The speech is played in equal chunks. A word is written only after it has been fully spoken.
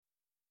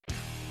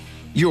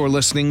You're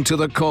listening to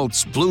the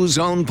Colts Blue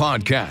Zone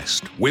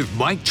Podcast with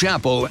Mike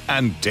Chappell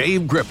and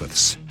Dave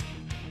Griffiths.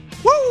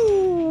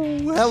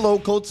 Woo! Hello,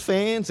 Colts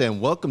fans, and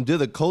welcome to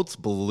the Colts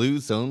Blue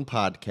Zone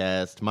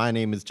Podcast. My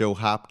name is Joe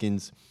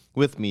Hopkins.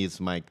 With me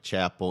is Mike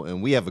Chappell,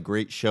 and we have a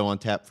great show on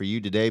tap for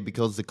you today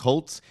because the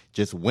Colts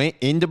just went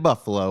into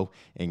Buffalo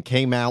and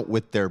came out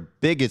with their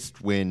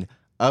biggest win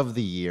of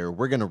the year.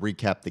 We're going to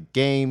recap the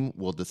game.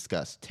 We'll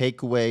discuss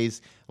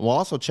takeaways, and we'll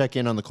also check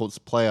in on the Colts'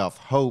 playoff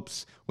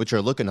hopes, which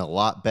are looking a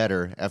lot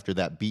better after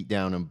that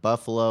beatdown in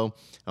Buffalo.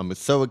 I'm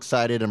so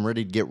excited. I'm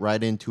ready to get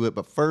right into it.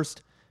 But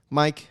first,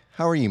 Mike,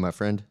 how are you, my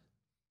friend?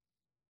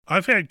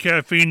 I've had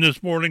caffeine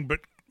this morning, but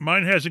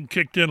mine hasn't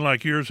kicked in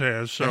like yours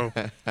has. So,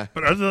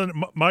 but other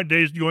than my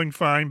day's going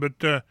fine. But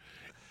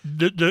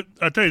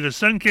I tell you, the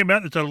sun came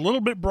out. It's a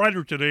little bit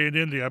brighter today in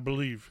Indy, I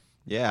believe.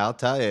 Yeah, I'll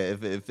tell you,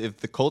 if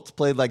the Colts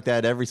played like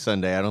that every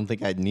Sunday, I don't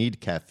think I'd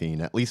need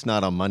caffeine, at least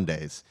not on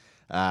Mondays.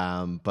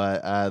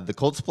 But the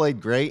Colts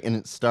played great, and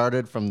it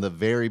started from the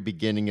very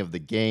beginning of the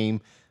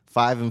game.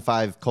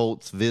 5-5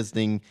 Colts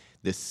visiting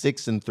the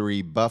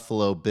 6-3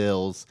 Buffalo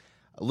Bills.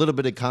 A little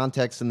bit of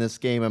context in this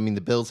game. I mean,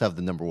 the Bills have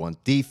the number one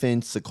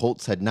defense. The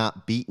Colts had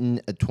not beaten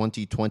a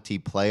 2020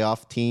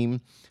 playoff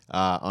team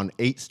on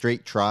 8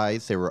 straight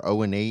tries. They were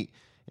 0-8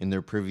 in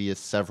their previous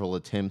several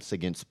attempts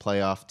against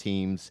playoff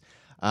teams.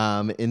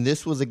 And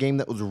this was a game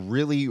that was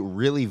really,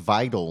 really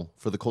vital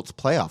for the Colts'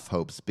 playoff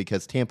hopes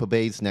because Tampa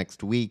Bay's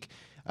next week,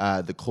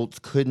 the Colts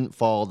couldn't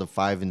fall to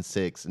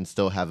 5-6 and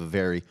still have a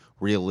very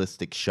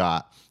realistic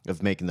shot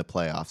of making the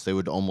playoffs. They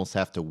would almost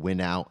have to win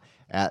out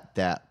at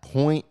that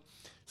point.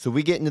 So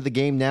we get into the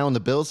game now, and the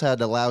Bills had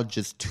allowed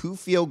just 2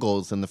 field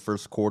goals in the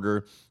first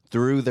quarter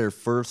through their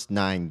first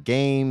 9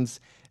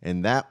 games,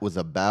 and that was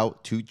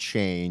about to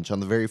change. On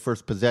the very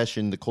first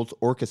possession, the Colts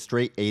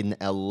orchestrate an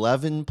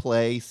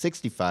 11-play,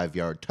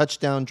 65-yard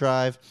touchdown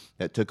drive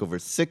that took over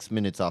 6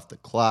 minutes off the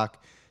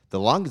clock. The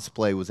longest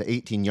play was an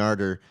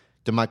 18-yarder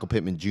to Michael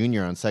Pittman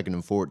Jr. on 2nd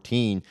and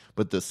 14,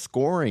 but the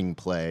scoring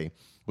play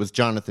was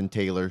Jonathan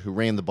Taylor, who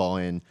ran the ball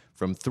in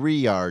from 3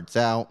 yards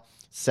out,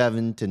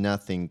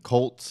 7-0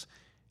 Colts.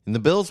 And the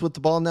Bills with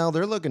the ball now,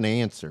 they're looking to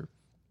answer.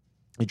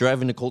 They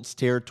drive into Colts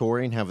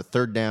territory and have a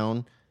 3rd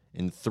down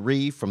and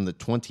 3 from the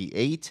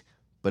 28,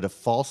 but a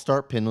false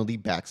start penalty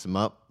backs them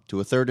up to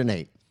a 3rd and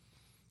 8.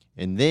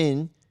 And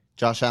then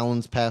Josh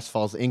Allen's pass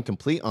falls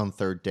incomplete on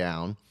 3rd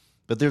down,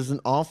 but there's an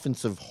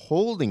offensive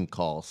holding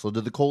call. So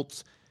do the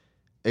Colts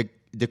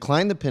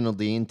decline the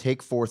penalty and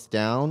take 4th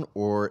down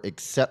or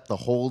accept the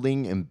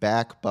holding and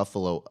back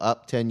Buffalo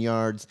up 10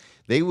 yards?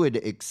 They would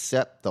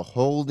accept the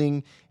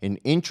holding, an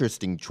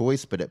interesting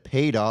choice, but it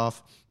paid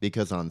off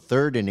because on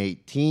 3rd and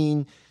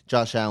 18,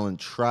 Josh Allen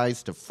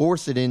tries to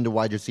force it into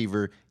wide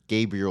receiver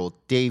Gabriel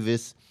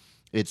Davis.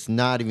 It's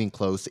not even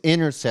close.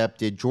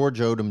 Intercepted. George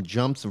Odom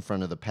jumps in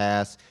front of the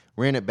pass,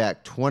 ran it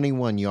back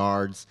 21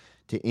 yards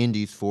to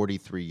Indy's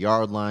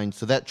 43-yard line.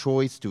 So that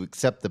choice to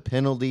accept the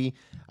penalty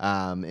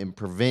and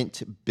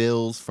prevent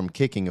Bills from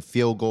kicking a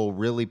field goal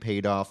really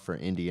paid off for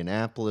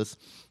Indianapolis.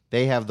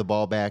 They have the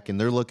ball back, and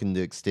they're looking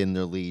to extend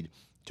their lead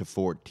to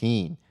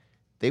 14.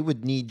 They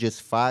would need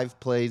just 5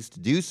 plays to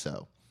do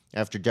so.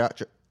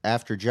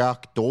 After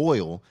Jock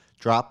Doyle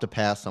dropped a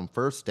pass on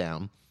 1st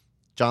down,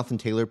 Jonathan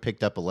Taylor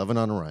picked up 11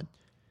 on a run.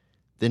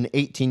 Then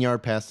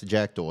 18-yard pass to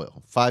Jack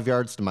Doyle, 5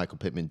 yards to Michael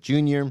Pittman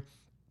Jr.,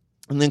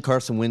 and then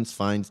Carson Wentz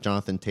finds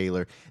Jonathan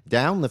Taylor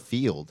down the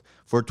field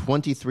for a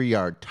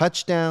 23-yard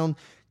touchdown.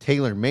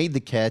 Taylor made the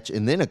catch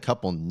and then a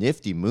couple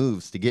nifty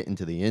moves to get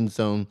into the end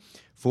zone.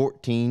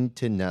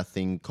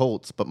 14-0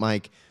 Colts. But,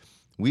 Mike,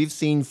 we've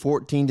seen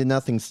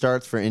 14-0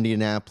 starts for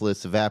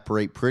Indianapolis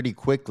evaporate pretty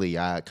quickly.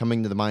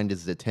 Coming to the mind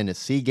is the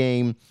Tennessee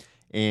game,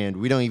 and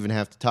we don't even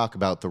have to talk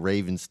about the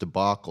Ravens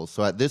debacle.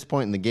 So at this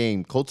point in the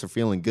game, Colts are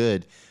feeling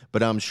good,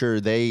 but I'm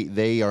sure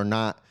they are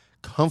not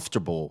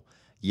comfortable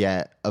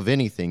yet of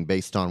anything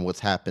based on what's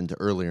happened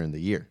earlier in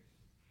the year.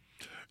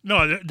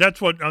 No,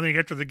 that's what I think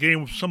after the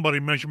game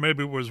somebody mentioned,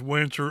 maybe it was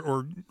Wentz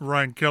or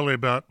Ryan Kelly,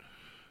 about,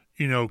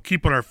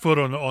 keeping our foot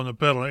on the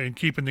pedal and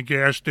keeping the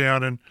gas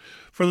down. And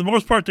for the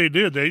most part, they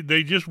did.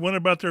 They just went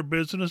about their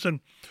business.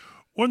 And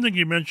one thing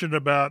you mentioned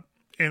about,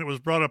 and it was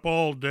brought up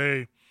all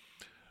day,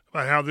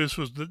 about how this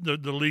was the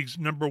league's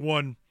number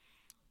one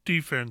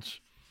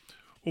defense.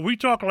 Well, we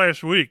talked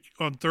last week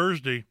on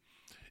Thursday.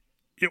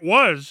 It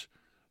was,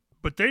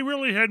 but they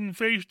really hadn't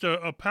faced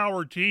a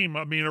power team.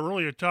 I mean,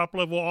 a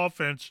top-level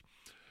offense.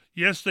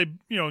 Yes, they,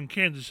 in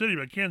Kansas City,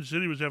 but Kansas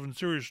City was having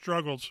serious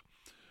struggles.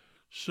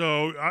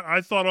 So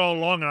I thought all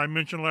along, and I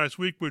mentioned last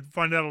week, we'd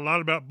find out a lot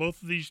about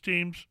both of these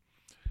teams,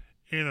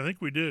 and I think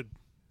we did.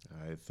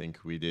 I think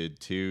we did,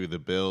 too. The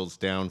Bills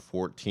down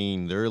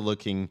 14. They're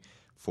looking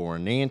for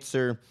an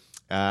answer,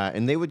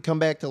 and they would come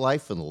back to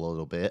life in a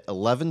little bit.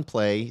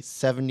 11-play,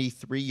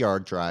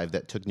 73-yard drive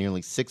that took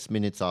nearly 6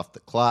 minutes off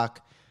the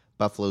clock.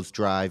 Buffalo's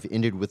drive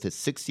ended with a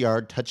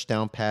 6-yard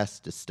touchdown pass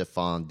to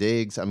Stephon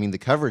Diggs. I mean, the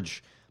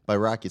coverage by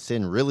Rocky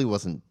Sin really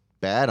wasn't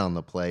bad on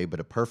the play, but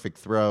a perfect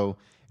throw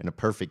and a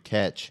perfect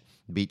catch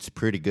beats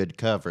pretty good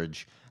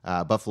coverage.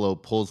 Buffalo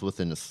pulls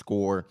within a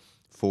score,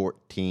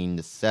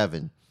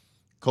 14-7.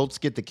 Colts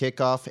get the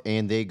kickoff,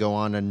 and they go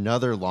on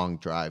another long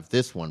drive.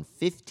 This one,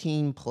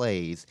 15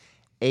 plays,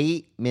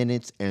 8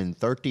 minutes and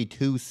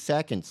 32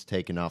 seconds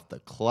taken off the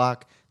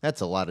clock.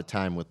 That's a lot of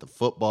time with the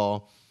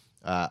football.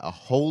 A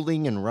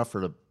holding and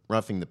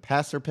roughing the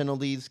passer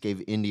penalties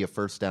gave Indy a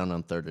first down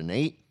on 3rd and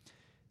 8.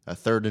 A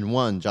 3rd and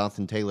 1,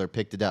 Jonathan Taylor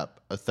picked it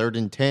up. A 3rd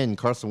and 10,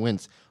 Carson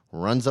Wentz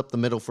runs up the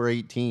middle for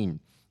 18.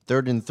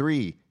 3rd and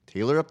 3,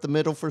 Taylor up the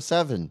middle for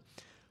 7.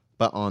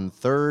 But on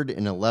 3rd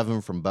and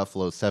 11 from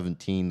Buffalo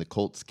 17, the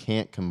Colts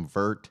can't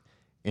convert,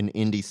 and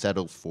Indy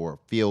settles for a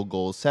field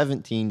goal,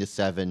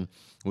 17-7,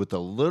 with a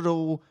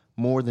little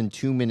more than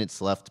 2 minutes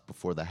left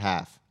before the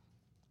half.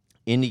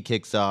 Indy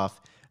kicks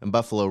off, and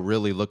Buffalo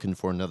really looking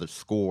for another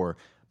score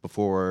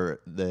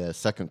before the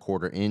second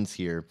quarter ends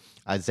here.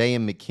 Isaiah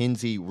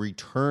McKenzie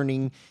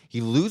returning.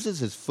 He loses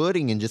his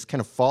footing and just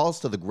kind of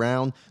falls to the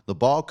ground. The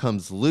ball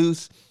comes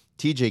loose.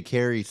 TJ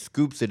Carey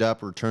scoops it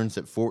up, returns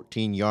it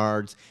 14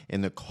 yards,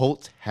 and the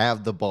Colts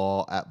have the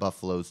ball at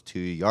Buffalo's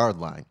 2-yard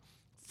line.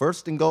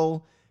 1st and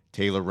goal,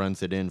 Taylor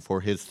runs it in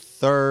for his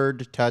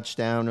 3rd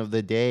touchdown of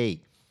the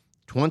day.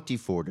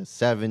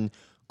 24-7,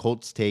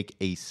 Colts take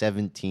a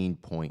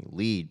 17-point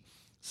lead.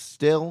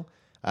 Still,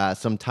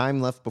 some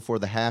time left before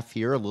the half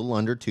here, a little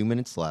under 2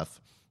 minutes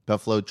left.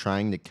 Buffalo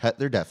trying to cut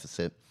their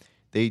deficit.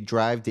 They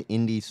drive to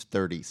Indy's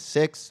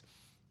 36,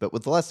 but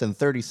with less than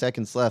 30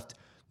 seconds left,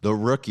 the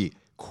rookie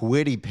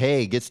Kwity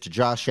Paye gets to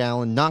Josh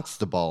Allen, knocks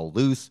the ball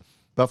loose.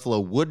 Buffalo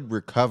would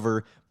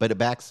recover, but it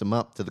backs them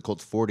up to the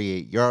Colts'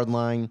 48-yard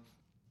line.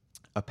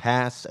 A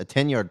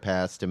 10-yard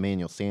pass to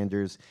Emmanuel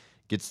Sanders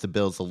gets the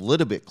Bills a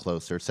little bit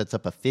closer, sets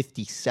up a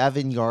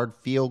 57-yard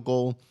field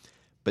goal,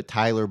 but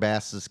Tyler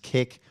Bass's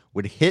kick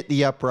would hit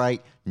the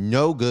upright,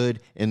 no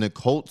good, and the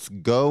Colts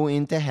go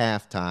into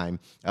halftime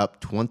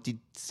up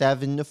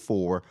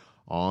 27-4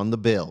 on the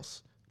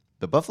Bills.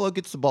 But Buffalo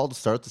gets the ball to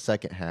start the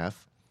second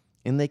half,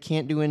 and they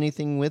can't do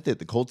anything with it.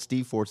 The Colts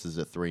D forces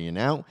a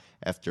 3-and-out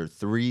after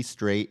 3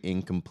 straight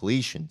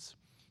incompletions.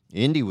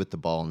 Indy with the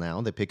ball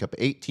now. They pick up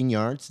 18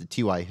 yards to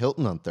T.Y.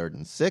 Hilton on 3rd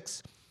and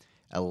 6.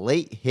 A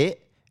late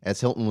hit as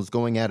Hilton was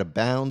going out of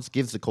bounds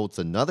gives the Colts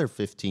another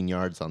 15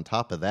 yards on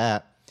top of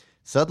that.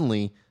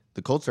 Suddenly,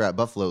 the Colts are at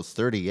Buffalo's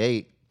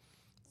 38.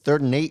 3rd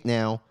and 8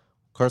 now.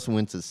 Carson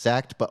Wentz is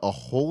sacked, but a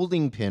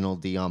holding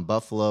penalty on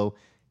Buffalo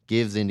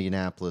gives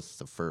Indianapolis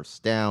the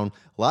first down.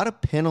 A lot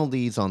of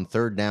penalties on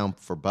 3rd down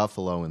for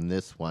Buffalo in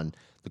this one.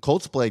 The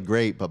Colts played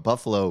great, but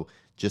Buffalo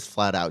just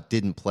flat out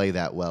didn't play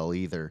that well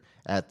either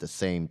at the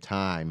same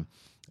time.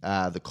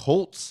 The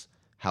Colts,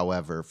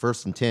 however,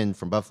 1st and 10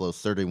 from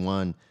Buffalo's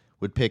 31,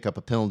 would pick up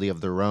a penalty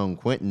of their own.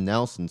 Quentin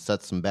Nelson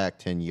sets them back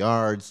 10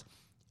 yards,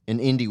 and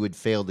Indy would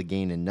fail to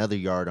gain another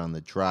yard on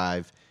the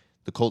drive.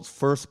 The Colts'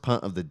 first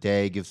punt of the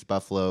day gives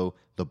Buffalo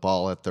the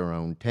ball at their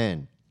own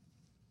 10.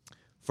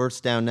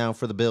 First down now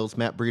for the Bills.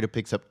 Matt Breida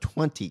picks up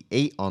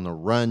 28 on the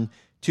run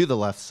to the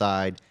left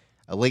side.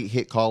 A late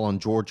hit call on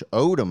George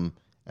Odom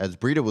as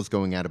Breida was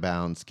going out of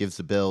bounds gives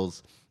the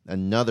Bills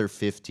another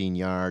 15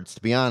 yards.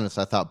 To be honest,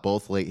 I thought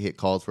both late hit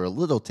calls were a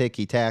little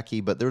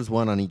ticky-tacky, but there's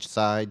one on each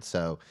side,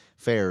 so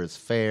fair is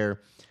fair.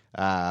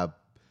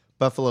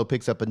 Buffalo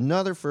picks up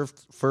another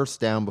first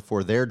down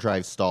before their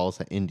drive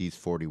stalls at Indy's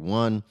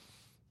 41.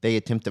 They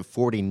attempt a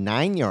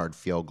 49-yard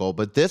field goal,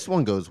 but this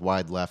one goes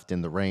wide left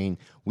in the rain.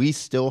 We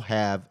still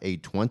have a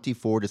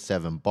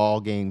 24-7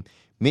 ball game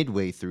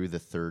midway through the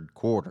 3rd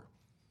quarter.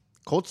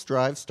 Colts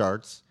drive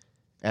starts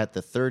at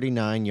the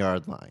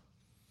 39-yard line.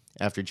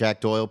 After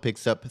Jack Doyle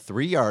picks up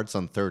 3 yards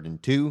on 3rd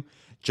and 2,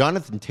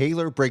 Jonathan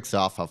Taylor breaks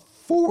off a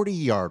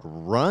 40-yard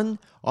run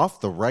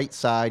off the right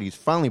side. He's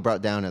finally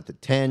brought down at the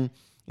 10,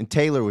 and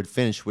Taylor would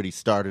finish what he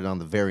started on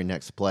the very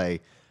next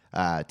play.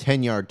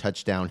 10-yard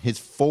touchdown, his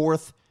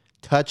 4th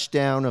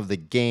touchdown of the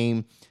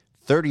game.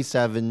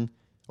 31-7.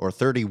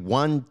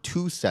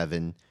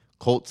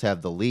 Colts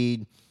have the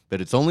lead,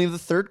 but it's only the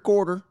 3rd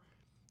quarter,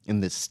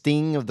 and the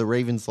sting of the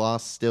Ravens'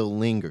 loss still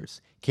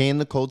lingers. Can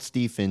the Colts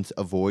defense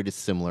avoid a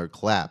similar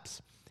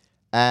collapse?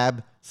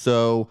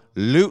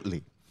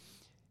 Absolutely.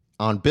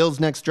 On Bills'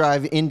 next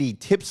drive, Indy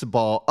tips the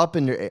ball up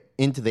into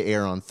the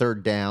air on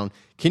 3rd down.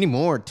 Kenny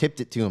Moore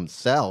tipped it to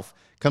himself,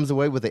 comes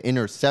away with an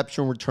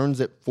interception, returns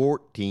it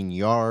 14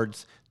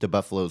 yards to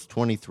Buffalo's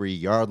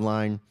 23-yard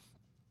line.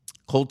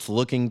 Colts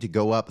looking to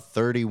go up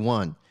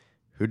 31.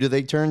 Who do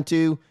they turn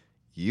to?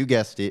 You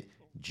guessed it,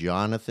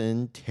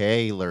 Jonathan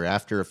Taylor.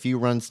 After a few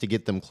runs to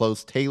get them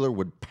close, Taylor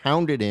would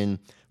pound it in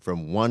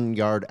from 1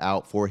 yard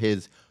out for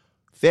his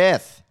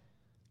 5th.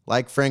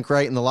 Like Frank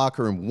Wright in the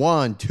locker room,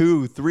 1,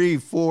 2, 3,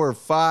 4,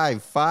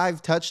 5.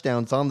 5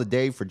 touchdowns on the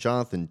day for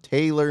Jonathan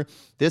Taylor.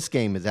 This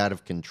game is out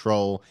of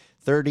control.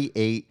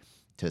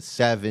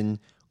 38-7.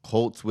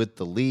 Colts with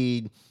the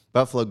lead.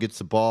 Buffalo gets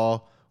the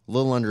ball. A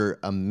little under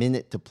a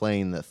minute to play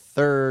in the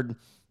 3rd.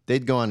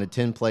 They'd go on a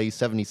 10-play,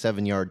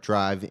 77-yard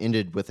drive.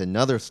 Ended with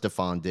another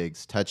Stephon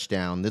Diggs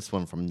touchdown. This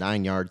one from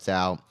 9 yards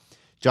out.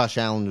 Josh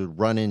Allen would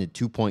run in a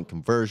 2-point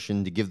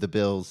conversion to give the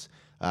Bills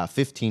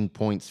 15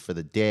 points for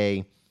the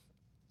day.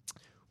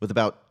 With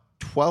about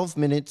 12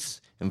 minutes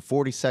and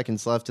 40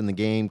 seconds left in the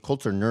game.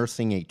 Colts are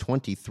nursing a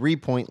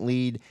 23-point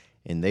lead,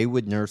 and they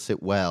would nurse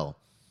it well.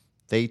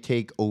 They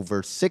take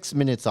over 6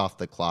 minutes off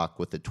the clock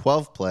with a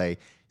 12-play,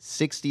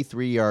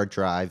 63-yard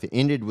drive,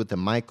 ended with a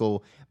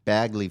Michael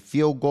Bagley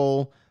field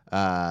goal.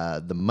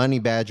 The Money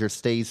Badger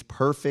stays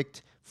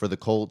perfect for the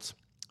Colts,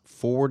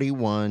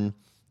 41-15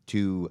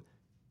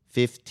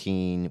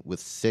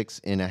 with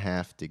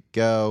 6.5 to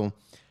go.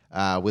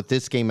 With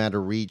this game out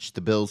of reach,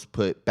 the Bills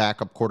put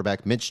backup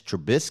quarterback Mitch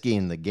Trubisky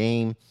in the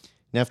game.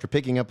 And after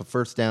picking up a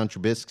first down,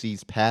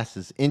 Trubisky's pass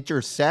is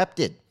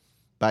intercepted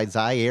by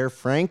Zaire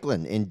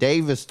Franklin. And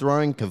Davis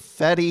throwing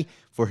confetti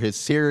for his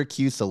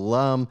Syracuse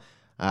alum.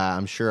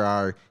 I'm sure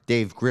our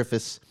Dave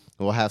Griffiths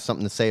will have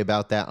something to say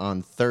about that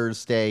on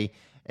Thursday.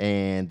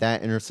 And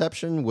that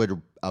interception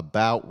would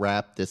about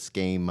wrap this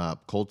game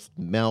up. Colts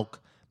milk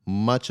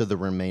much of the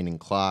remaining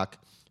clock.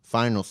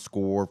 Final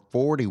score,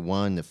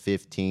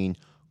 41-15.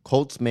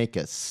 Colts make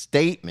a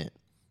statement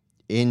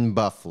in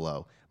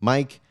Buffalo.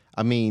 Mike,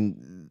 I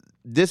mean,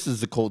 this is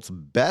the Colts'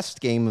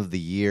 best game of the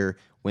year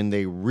when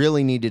they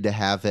really needed to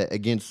have it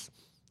against,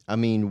 I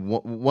mean,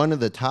 one of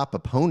the top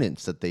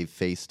opponents that they've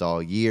faced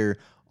all year.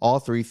 All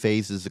three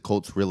phases, the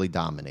Colts really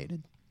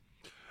dominated.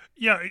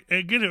 Yeah,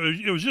 again,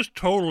 it was just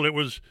total. It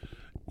was,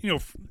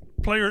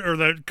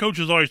 the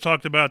coaches always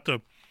talked about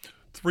the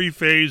three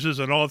phases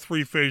and all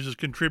three phases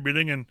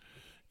contributing, and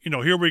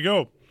here we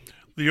go.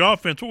 The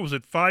offense, what was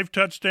it? 5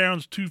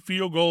 touchdowns, 2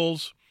 field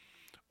goals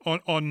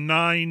on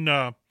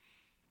 9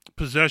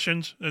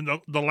 possessions, and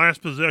the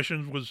last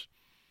possession was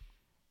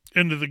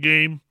end of the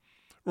game,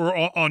 or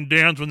on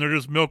downs when they're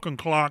just milking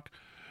clock.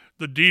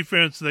 The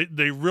defense, they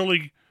did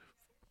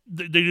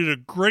a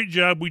great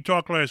job. We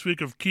talked last week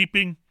of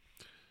keeping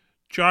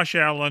Josh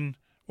Allen,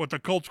 what the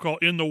Colts call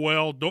in the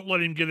well. Don't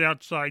let him get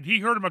outside. He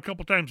hurt him a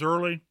couple times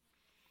early,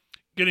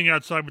 getting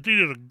outside, but they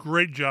did a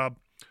great job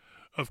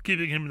of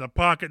keeping him in the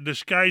pocket,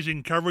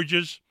 disguising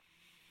coverages.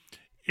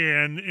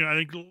 And I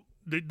think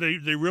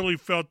they really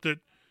felt that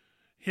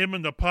him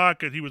in the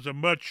pocket, he was a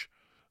much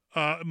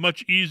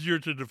easier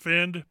to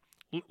defend,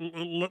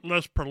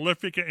 less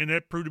prolific, and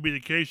that proved to be the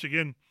case.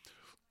 Again,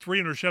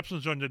 3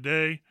 interceptions on the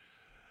day.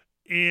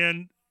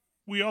 And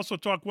we also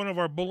talked, one of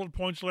our bullet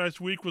points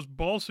last week was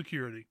ball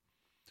security.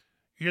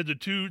 You had the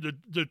two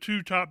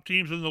top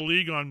teams in the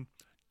league on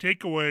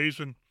takeaways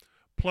and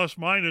plus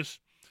minus,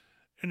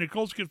 and the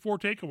Colts get 4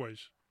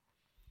 takeaways.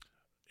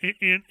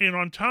 And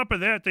on top of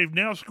that, they've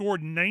now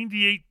scored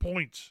 98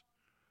 points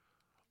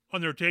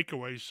on their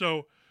takeaways.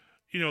 So,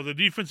 the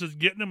defense is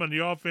getting them and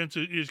the offense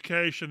is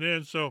cashing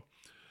in. So,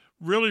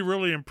 really,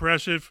 really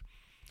impressive.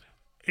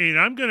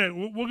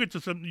 And we'll get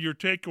to some of your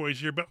takeaways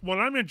here, but what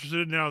I'm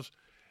interested in now is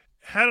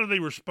how do they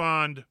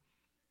respond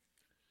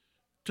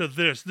to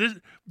this?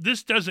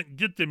 This doesn't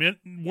get them in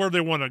where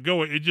they want to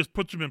go. It just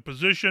puts them in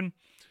position.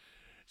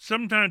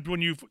 Sometimes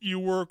when you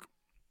work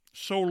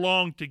so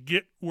long to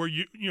get where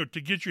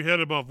to get your head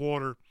above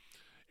water,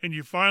 and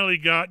you finally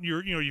got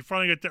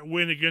that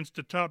win against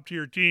the top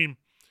tier team,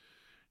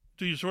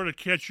 do you sort of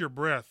catch your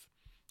breath?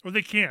 Well,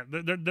 they can't.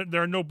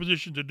 They're in no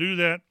position to do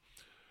that.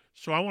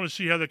 So I want to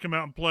see how they come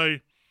out and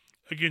play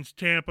against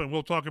Tampa, and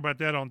we'll talk about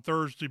that on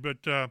Thursday. But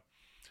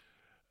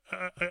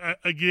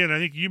again, I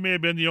think you may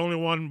have been the only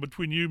one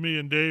between you, me,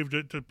 and Dave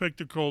to pick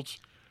the Colts.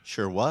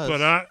 Sure was.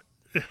 But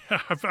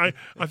I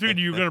figured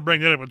you were going to bring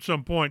that up at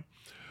some point.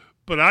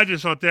 But I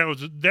just thought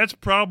that's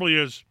probably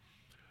as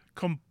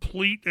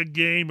complete a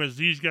game as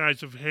these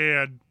guys have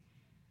had.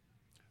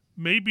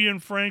 Maybe in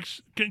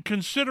Frank's,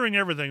 considering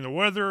everything, the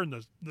weather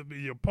and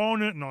the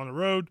opponent and on the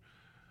road,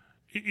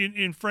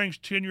 in Frank's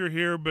tenure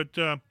here, but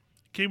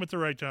came at the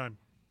right time.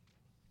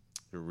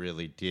 It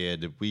really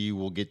did. We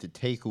will get to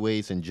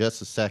takeaways in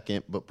just a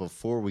second, but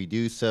before we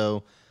do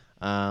so,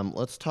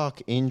 let's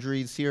talk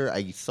injuries here.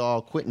 I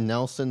saw Quentin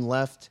Nelson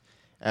left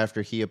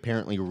after he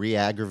apparently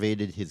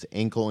re-aggravated his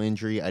ankle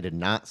injury. I did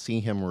not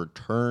see him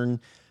return.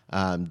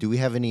 Do we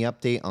have any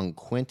update on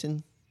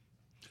Quentin?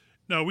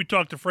 No, we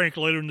talked to Frank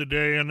later in the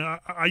day, and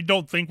I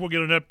don't think we'll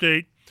get an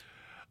update.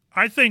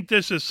 I think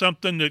this is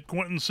something that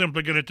Quentin's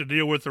simply going to have to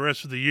deal with the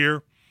rest of the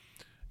year.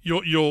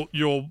 You'll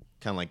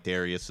kind of like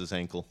Darius's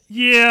ankle.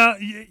 Yeah,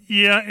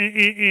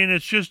 and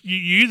it's just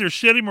you either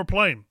sit him or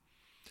play him.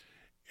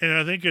 And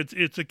I think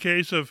it's a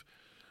case of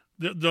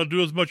they'll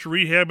do as much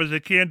rehab as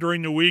they can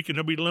during the week, and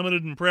he'll be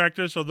limited in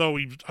practice. Although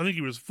I think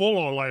he was full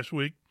all last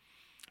week.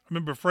 I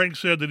remember Frank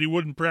said that he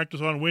wouldn't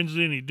practice on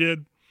Wednesday, and he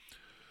did.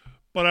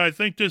 But I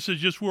think this is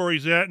just where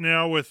he's at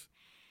now. With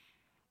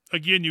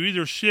again, you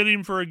either sit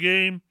him for a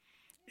game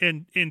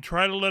and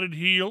try to let it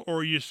heal,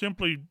 or you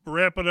simply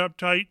wrap it up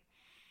tight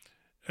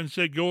and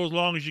say go as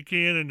long as you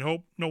can and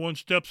hope no one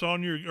steps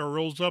on you or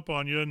rolls up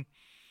on you.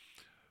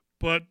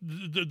 But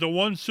the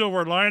one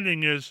silver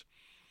lining is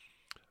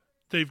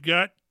they've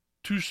got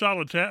two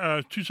solid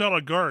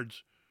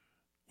guards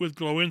with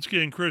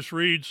Glowinski and Chris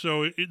Reed,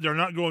 so they're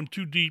not going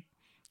too deep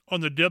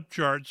on the depth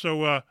chart.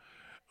 So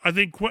I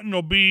think Quentin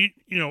will be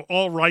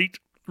all right,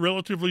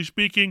 relatively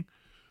speaking.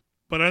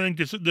 But I think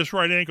this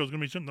right ankle is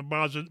going to be something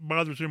that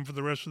bothers him for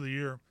the rest of the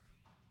year.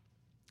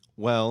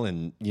 Well,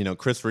 and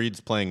Chris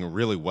Reed's playing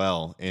really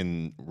well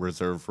in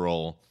reserve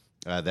role.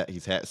 That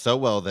he's had so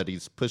well that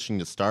he's pushing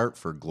to start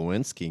for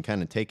Glowinski and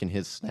kind of taking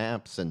his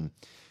snaps. And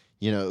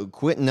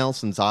Quentin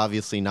Nelson's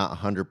obviously not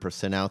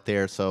 100% out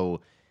there,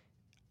 so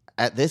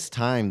at this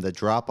time the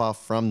drop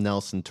off from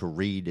Nelson to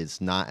Reed is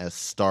not as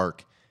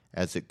stark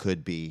as it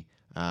could be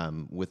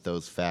with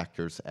those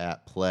factors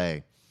at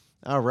play.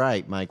 All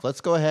right, Mike,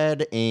 let's go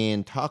ahead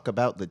and talk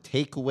about the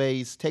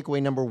takeaways.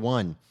 Takeaway number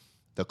 1: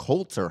 the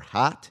Colts are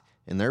hot,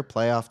 and their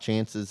playoff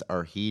chances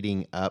are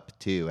heating up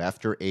too.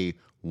 After a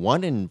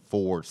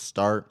 1-4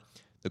 start,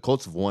 the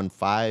Colts have won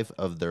 5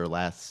 of their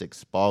last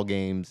 6 ball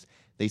games.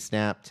 They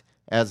snapped,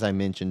 as I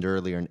mentioned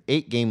earlier, an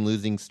 8-game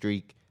losing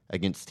streak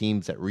against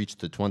teams that reached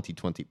the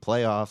 2020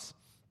 playoffs.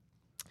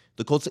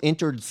 The Colts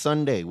entered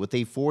Sunday with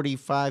a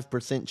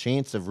 45%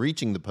 chance of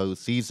reaching the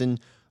postseason,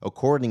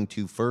 according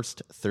to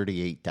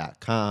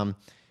First38.com.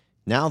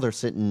 Now they're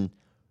sitting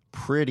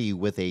pretty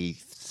with a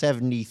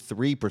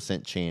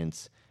 73%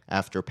 chance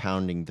after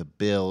pounding the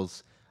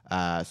Bills.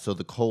 So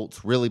the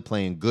Colts really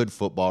playing good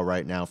football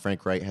right now.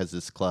 Frank Reich has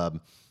this club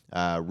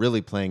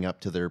really playing up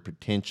to their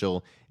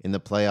potential, and the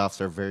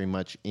playoffs are very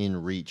much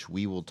in reach.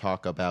 We will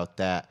talk about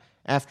that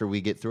after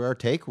we get through our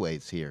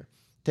takeaways here.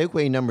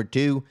 Takeaway number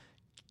 2,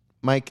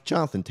 Mike,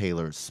 Jonathan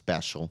Taylor is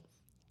special.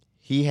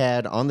 He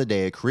had on the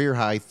day a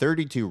career-high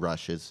 32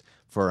 rushes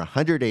for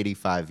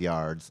 185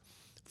 yards,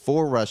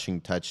 4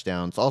 rushing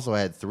touchdowns, also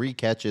had 3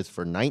 catches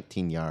for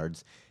 19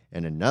 yards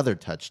and another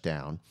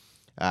touchdown.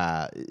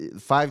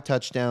 5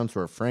 touchdowns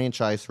were a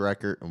franchise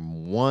record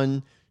and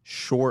 1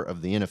 short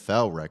of the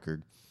NFL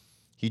record.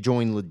 He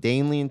joined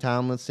LaDainian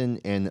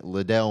Tomlinson and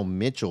Liddell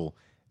Mitchell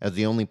as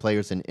the only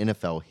players in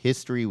NFL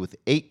history with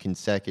 8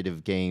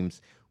 consecutive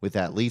games with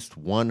at least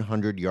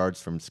 100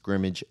 yards from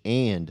scrimmage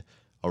and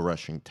a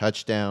rushing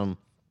touchdown.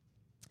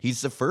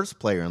 He's the first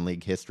player in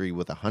league history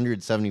with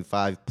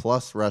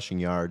 175-plus rushing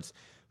yards,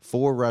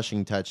 4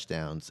 rushing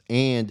touchdowns,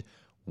 and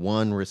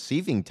 1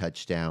 receiving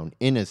touchdown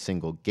in a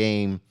single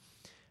game.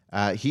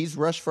 He's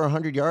rushed for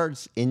 100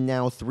 yards in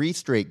now 3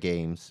 straight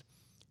games,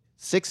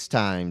 6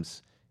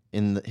 times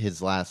in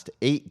his last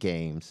 8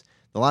 games.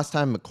 The last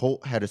time a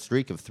Colt had a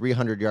streak of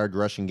 300-yard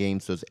rushing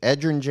games was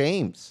Edgerrin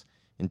James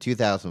in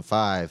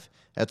 2005.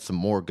 That's some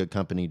more good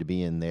company to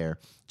be in there.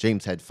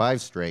 James had 5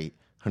 straight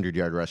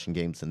 100-yard rushing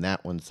games in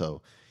that one,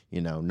 so,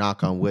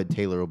 knock on wood,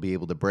 Taylor will be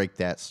able to break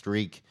that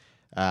streak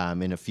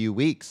in a few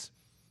weeks.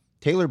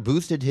 Taylor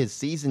boosted his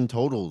season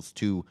totals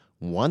to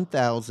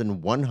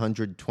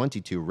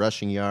 1,122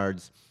 rushing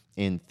yards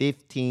and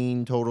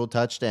 15 total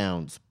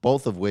touchdowns,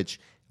 both of which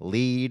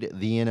lead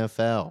the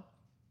NFL.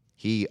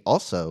 He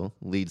also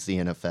leads the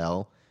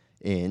NFL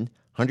in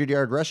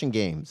 100-yard rushing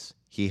games.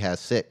 He has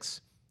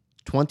 6.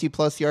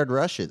 20-plus yard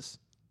rushes.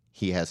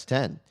 He has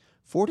 10.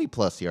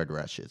 40-plus yard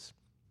rushes.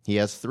 He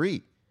has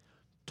 3.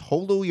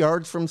 Total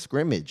yards from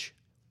scrimmage,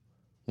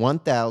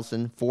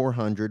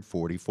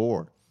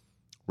 1,444.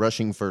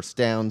 Rushing first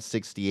downs,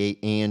 68,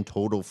 and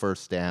total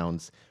first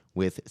downs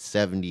with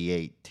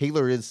 78.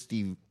 Taylor is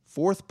the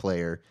 4th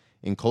player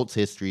in Colts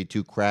history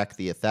to crack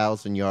the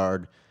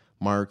 1,000-yard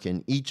mark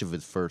in each of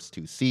his first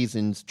 2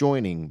 seasons,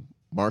 joining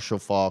Marshall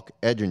Faulk,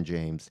 Edgerrin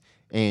James,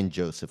 and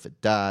Joseph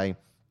Addai.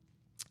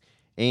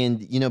 And,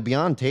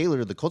 beyond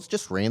Taylor, the Colts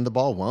just ran the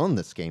ball well in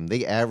this game.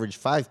 They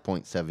averaged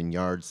 5.7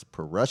 yards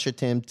per rush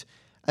attempt,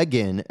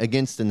 again,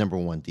 against the number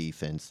 1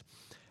 defense.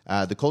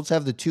 The Colts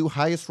have the 2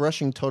 highest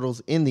rushing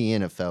totals in the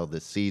NFL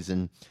this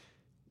season.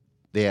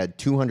 They had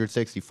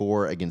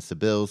 264 against the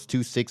Bills,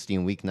 260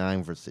 in Week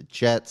 9 versus the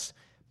Jets.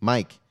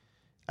 Mike,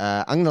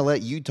 I'm going to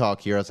let you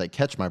talk here as I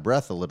catch my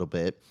breath a little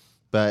bit,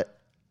 but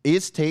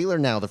is Taylor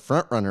now the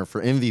front runner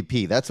for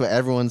MVP? That's what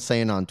everyone's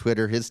saying on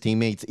Twitter, his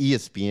teammates,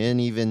 ESPN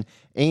even,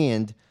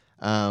 and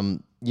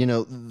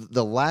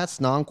the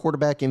last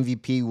non-quarterback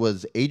MVP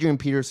was Adrian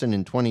Peterson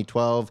in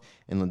 2012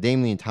 and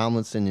LaDainian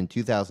Tomlinson in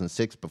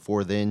 2006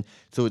 before then.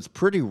 So it's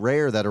pretty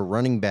rare that a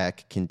running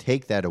back can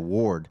take that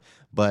award.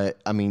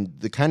 But,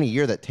 the kind of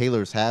year that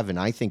Taylor's having,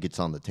 I think it's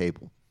on the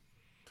table.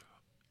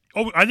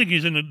 Oh, I think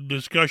he's in the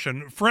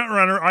discussion. Front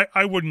runner,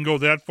 I wouldn't go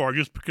that far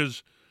just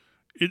because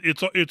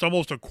it's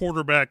almost a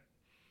quarterback.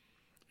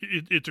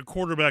 It's a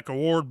quarterback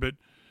award, but,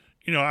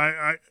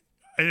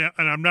 and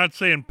I'm not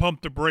saying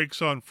pump the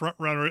brakes on front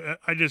runner.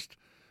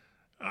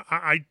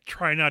 I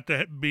try not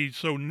to be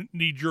so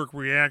knee-jerk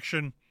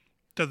reaction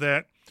to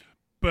that.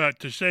 But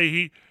to say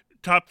he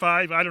top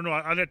 5, I don't know.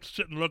 I'd have to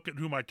sit and look at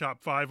who my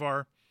top 5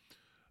 are.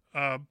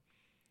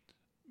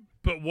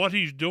 But what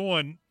he's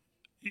doing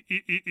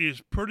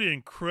is pretty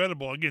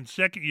incredible. Again,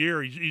 second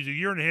year. He's a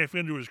year and a half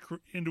into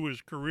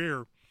his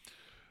career.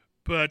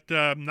 But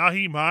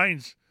Nyheim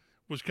Hines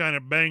was kind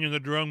of banging the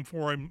drum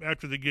for him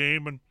after the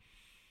game, and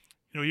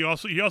he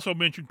also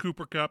mentioned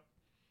Cooper Kupp,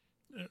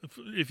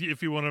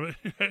 if you want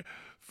to,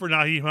 for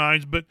Nyheim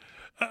Hines. But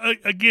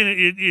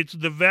again, it's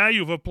the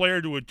value of a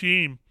player to a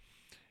team,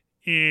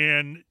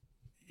 and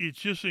it's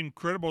just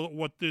incredible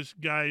what this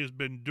guy has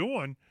been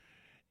doing,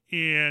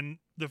 and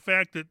the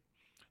fact that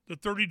the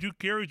 32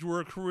 carries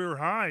were a career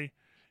high,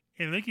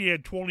 and I think he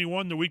had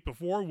 21 the week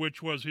before,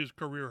 which was his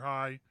career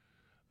high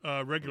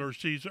regular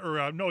season.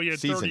 Or no, he had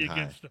Season 30 high.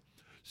 against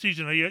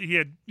season. He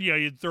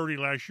had 30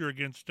 last year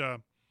against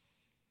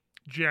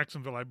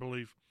Jacksonville, I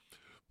believe.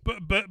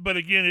 But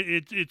again,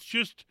 it's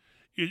just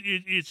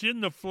it's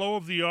in the flow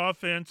of the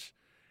offense,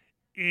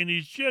 and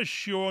he's just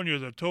showing you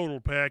the total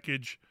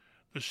package,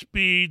 the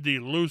speed, the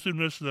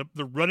elusiveness,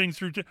 the running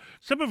through.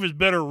 Some of his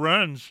better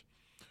runs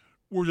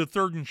were the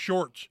third and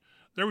shorts.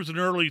 There was an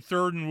early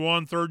 3rd and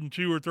 1, 3rd and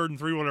 2, or 3rd and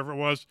 3, whatever it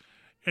was,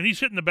 and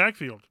he's hitting the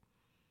backfield,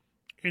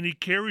 and he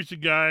carries the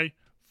guy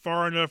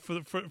far enough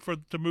for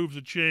to move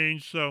the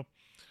change. So,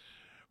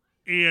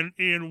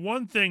 and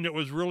one thing that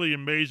was really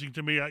amazing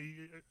to me,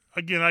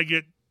 I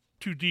get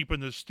too deep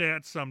in the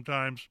stats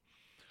sometimes.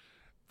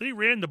 They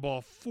ran the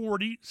ball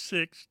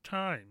 46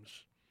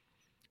 times,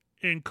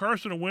 and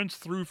Carson Wentz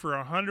threw for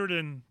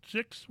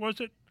 106. Was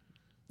it?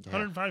 Yeah,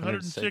 105,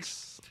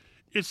 106.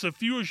 It's the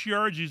fewest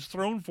yards he's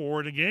thrown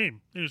for in a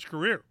game in his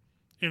career,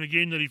 in a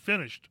game that he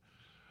finished.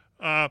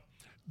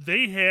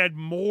 They had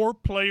more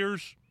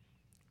players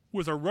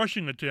with a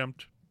rushing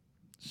attempt,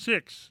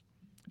 6,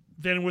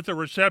 than with a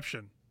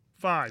reception,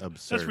 5.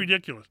 Absurd. That's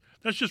ridiculous.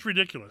 That's just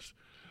ridiculous.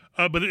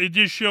 But it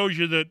just shows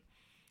you that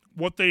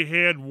what they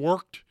had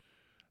worked,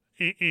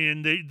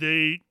 and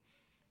they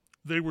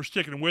were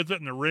sticking with it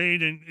in the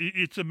rain. And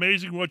it's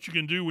amazing what you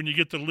can do when you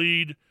get the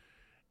lead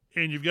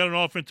and you've got an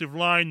offensive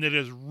line that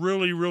is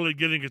really, really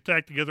getting its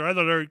act together. I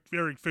thought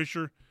Eric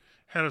Fisher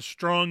had a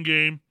strong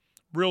game,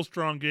 real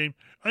strong game.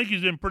 I think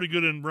he's been pretty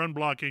good in run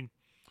blocking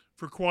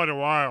for quite a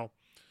while.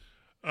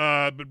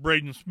 But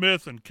Braden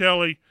Smith and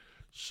Kelly.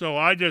 So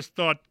I just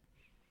thought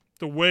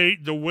the way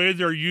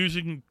they're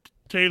using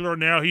Taylor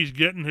now, he's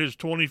getting his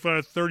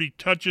 25, 30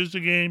 touches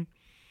a game.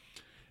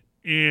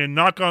 And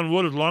knock on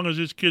wood, as long as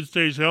this kid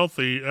stays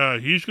healthy,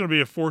 he's going to be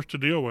a force to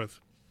deal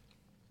with.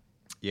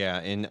 Yeah,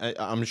 and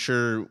I'm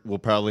sure we'll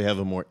probably have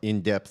a more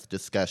in-depth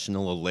discussion a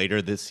little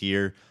later this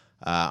year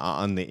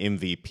on the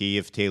MVP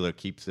if Taylor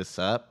keeps this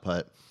up.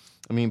 But,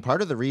 I mean,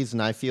 part of the reason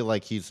I feel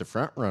like he's the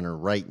front runner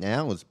right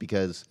now is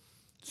because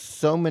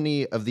so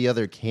many of the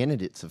other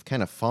candidates have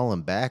kind of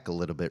fallen back a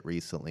little bit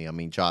recently. I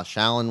mean, Josh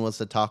Allen was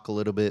the talk a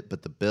little bit,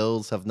 but the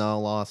Bills have now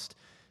lost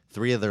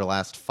 3 of their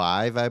last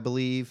 5, I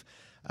believe.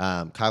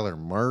 Kyler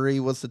Murray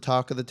was the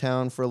talk of the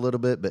town for a little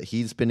bit, but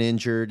he's been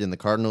injured, and the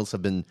Cardinals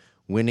have been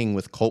winning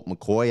with Colt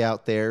McCoy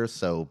out there.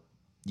 So,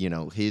 you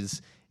know,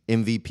 his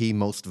MVP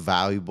most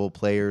valuable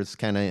players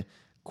kind of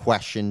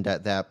questioned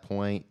at that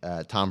point.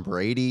 Tom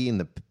Brady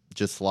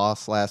just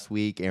lost last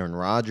week. Aaron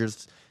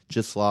Rodgers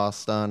just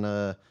lost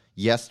on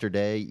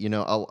yesterday. You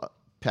know,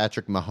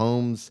 Patrick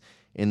Mahomes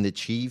and the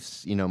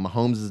Chiefs. You know,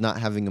 Mahomes is not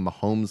having a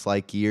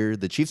Mahomes-like year.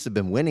 The Chiefs have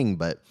been winning,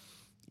 but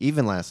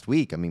even last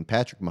week, I mean,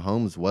 Patrick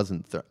Mahomes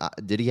wasn't.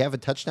 Did he have a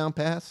touchdown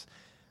pass?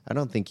 I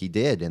don't think he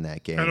did in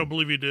that game. I don't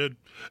believe he did.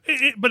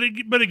 But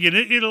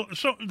again,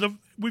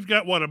 we've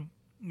got what, a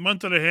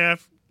month and a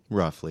half,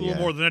 roughly, a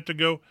little more than that to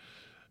go.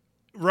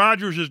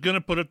 Rodgers is going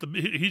to put up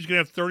he's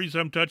going to have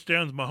 30-some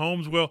touchdowns.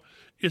 Mahomes will.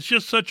 It's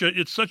just such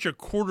a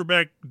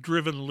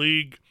quarterback-driven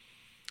league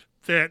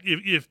that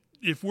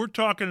if we're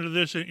talking to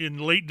this in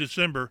late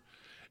December,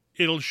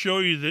 it'll show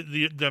you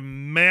the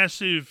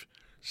massive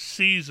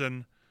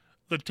season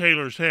that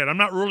Taylor's had. I'm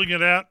not ruling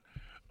it out.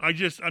 I'm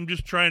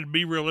just trying to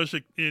be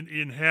realistic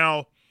in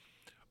how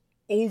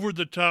over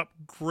the top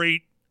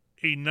great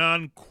a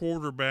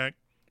non-quarterback,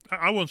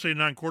 I won't say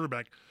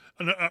non-quarterback,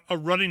 a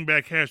running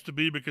back has to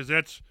be, because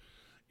that's,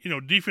 you know,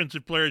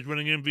 defensive players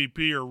winning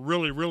MVP are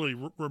really, really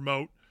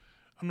remote.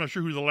 I'm not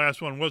sure who the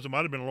last one was. It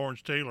might have been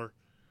Lawrence Taylor.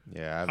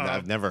 Yeah,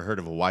 I've never heard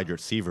of a wide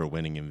receiver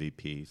winning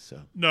MVP.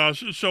 So no,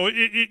 so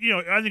you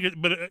know, I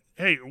think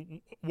hey,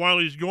 while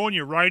he's going,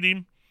 you ride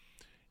him.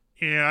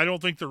 And I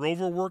don't think they're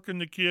overworking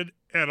the kid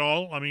at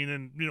all. I mean,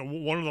 and you know,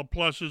 one of the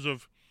pluses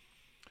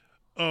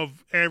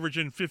of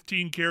averaging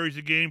 15 carries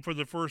a game for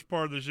the first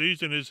part of the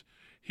season is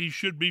he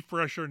should be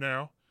fresher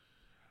now.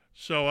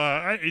 So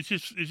it's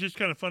just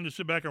kind of fun to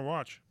sit back and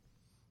watch.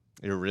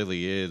 It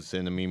really is.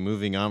 And I mean,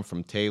 moving on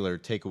from Taylor,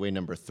 takeaway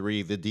number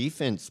 3, the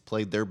defense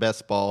played their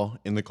best ball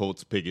in the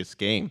Colts' biggest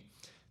game.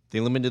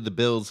 They limited the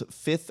Bills'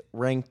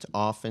 5th-ranked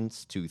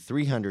offense to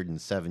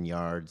 307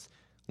 yards.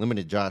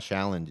 Limited Josh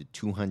Allen to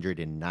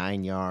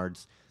 209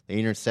 yards. They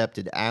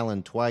intercepted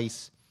Allen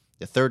twice.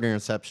 The 3rd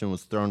interception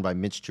was thrown by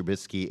Mitch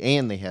Trubisky,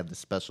 and they had the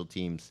special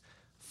teams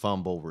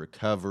fumble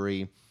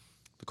recovery.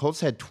 The Colts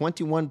had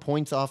 21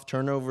 points off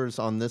turnovers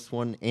on this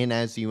one, and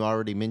as you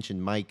already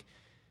mentioned, Mike,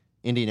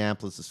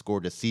 Indianapolis has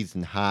scored a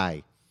season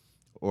high,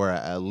 or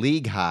a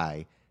league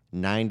high,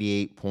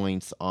 98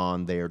 points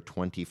on their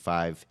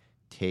 25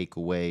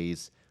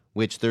 takeaways,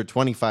 which their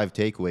 25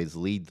 takeaways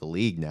lead the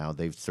league now.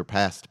 They've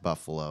surpassed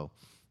Buffalo,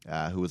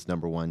 who was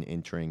number 1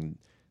 entering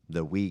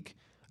the week.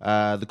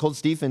 The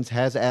Colts defense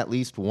has at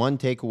least 1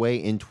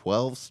 takeaway in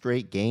 12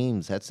 straight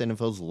games. That's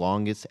NFL's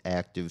longest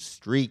active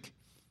streak.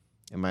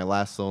 And my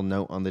last little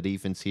note on the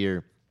defense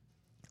here,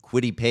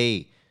 Kwity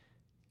Paye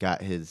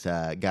got his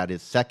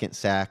 2nd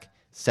sack,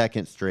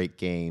 2nd straight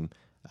game,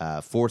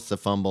 forced the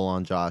fumble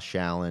on Josh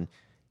Allen.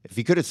 if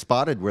he could have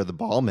spotted where the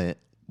ball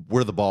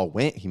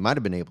went, he might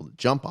have been able to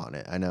jump on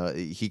it. I know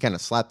he kind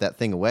of slapped that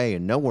thing away,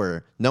 and no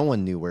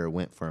one knew where it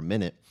went for a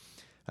minute.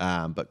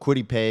 But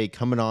Kwity Paye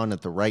coming on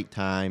at the right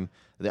time.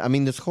 I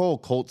mean, this whole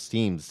Colts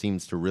team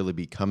seems to really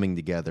be coming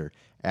together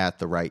at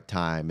the right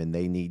time, and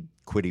they need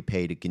Kwity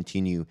Paye to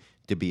continue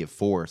to be a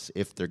force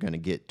if they're going to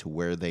get to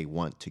where they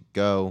want to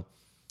go.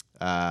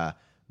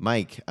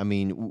 Mike, I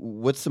mean,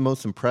 what's the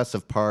most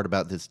impressive part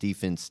about this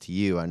defense to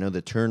you? I know the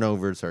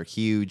turnovers are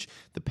huge.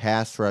 The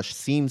pass rush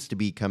seems to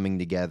be coming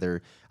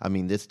together. I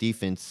mean, this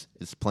defense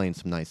is playing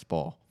some nice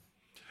ball.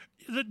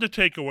 The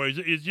takeaways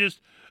is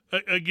just,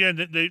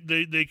 again,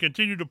 they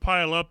continue to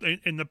pile up,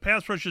 and the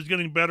pass rush is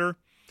getting better.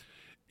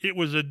 It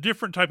was a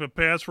different type of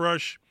pass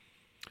rush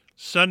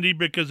Sunday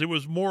because it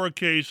was more a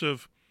case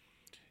of,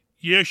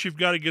 yes, you've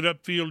got to get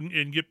upfield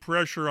and get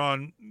pressure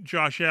on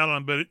Josh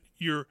Allen, but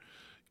you're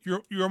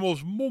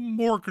almost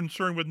more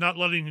concerned with not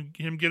letting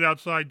him get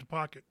outside the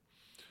pocket.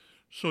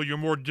 So you're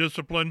more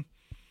disciplined.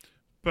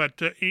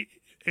 But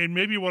and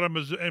maybe what I'm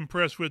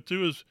impressed with,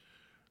 too, is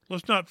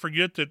let's not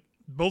forget that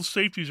both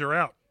safeties are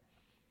out,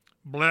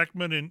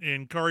 Blackman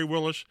and Kari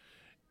Willis,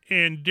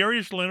 and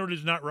Darius Leonard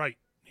is not right.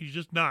 He's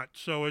just not.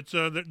 So it's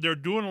they're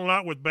doing a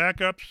lot with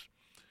backups,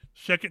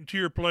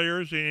 second-tier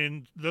players,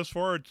 and thus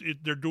far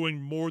they're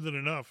doing more than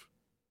enough.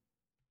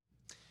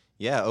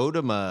 Yeah,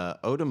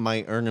 Odom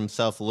might earn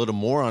himself a little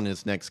more on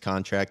his next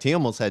contract. He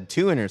almost had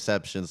 2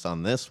 interceptions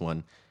on this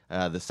one.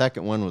 The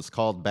second one was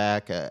called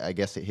back. I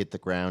guess it hit the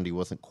ground. He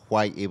wasn't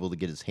quite able to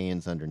get his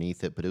hands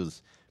underneath it, but it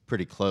was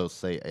pretty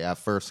close. They at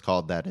first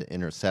called that an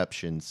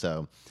interception.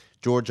 So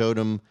George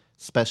Odom,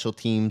 special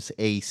teams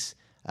ace,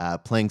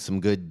 playing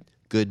some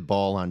good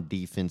ball on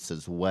defense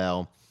as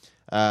well.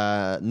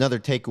 Another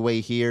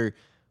takeaway here,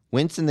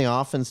 Wentz and the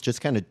offense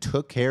just kind of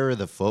took care of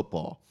the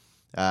football.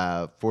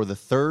 For the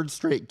 3rd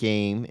straight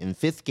game and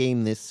 5th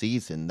game this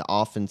season, the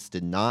offense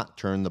did not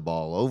turn the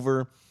ball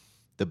over.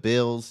 The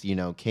Bills,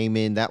 came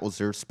in. That was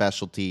their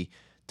specialty,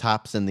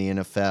 tops in the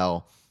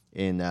NFL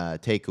in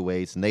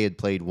takeaways, and they had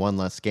played one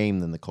less game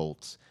than the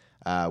Colts.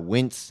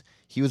 Wentz,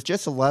 he was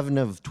just 11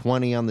 of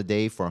 20 on the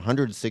day for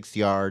 106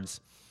 yards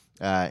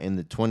in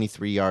the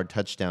 23-yard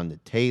touchdown to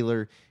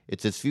Taylor.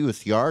 It's his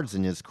fewest yards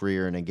in his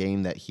career in a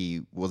game that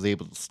he was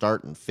able to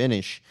start and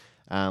finish.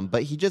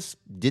 But he just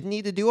didn't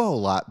need to do a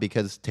whole lot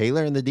because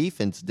Taylor and the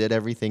defense did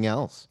everything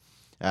else.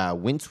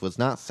 Wentz was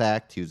not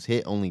sacked. He was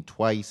hit only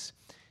twice.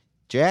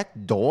 Jack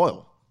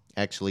Doyle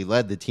actually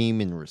led the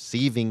team in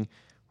receiving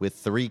with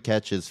 3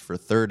 catches for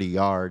 30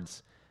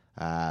 yards.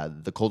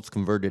 The Colts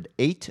converted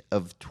 8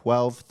 of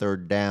 12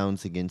 third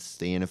downs against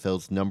the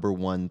NFL's number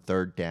 1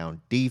 third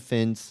down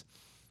defense.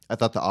 I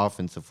thought the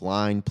offensive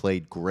line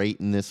played great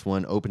in this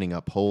one, opening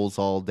up holes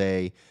all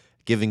day,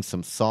 giving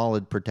some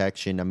solid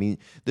protection. I mean,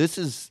 this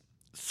is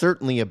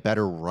certainly a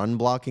better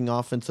run-blocking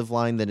offensive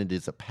line than it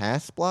is a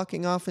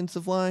pass-blocking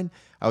offensive line.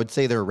 I would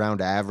say they're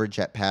around average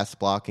at pass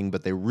blocking,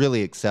 but they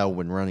really excel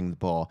when running the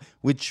ball,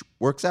 which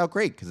works out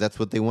great because that's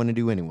what they want to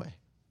do anyway.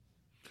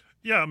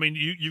 Yeah, I mean,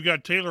 you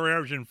got Taylor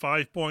averaging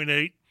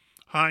 5.8,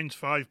 Hines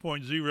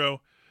 5.0,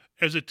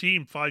 as a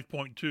team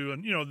 5.2,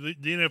 and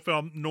the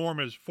NFL norm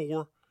is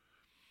 4.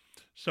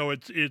 So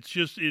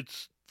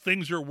it's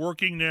things are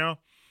working now,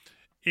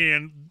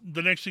 and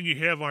the next thing you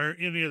have are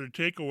any other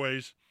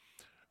takeaways.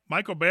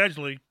 Michael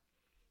Badgley,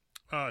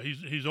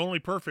 he's only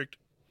perfect.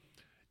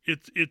 And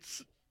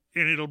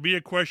it'll be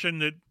a question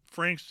that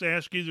Frank's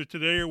asked either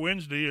today or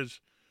Wednesday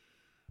is,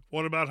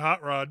 what about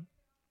Hot Rod?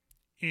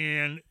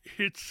 And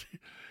it's,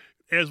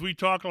 as we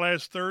talked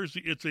last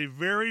Thursday, it's a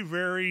very,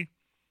 very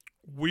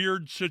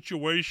weird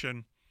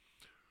situation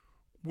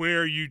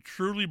where you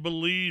truly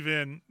believe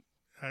in,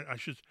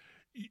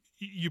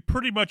 you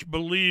pretty much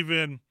believe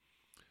in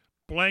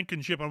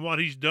Blankenship and what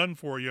he's done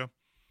for you,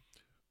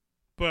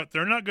 but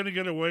they're not going to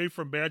get away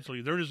from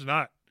Badgley. They're just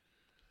not.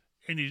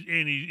 And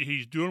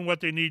he's doing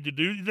what they need to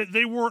do.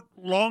 They weren't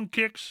long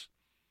kicks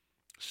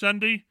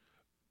Sunday,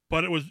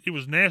 but it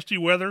was nasty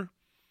weather,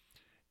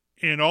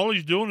 and all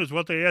he's doing is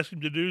what they asked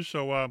him to do.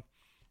 So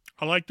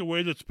I like the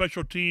way that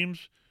special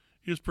teams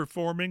is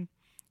performing,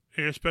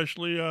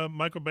 especially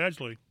Michael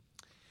Badgley.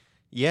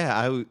 Yeah,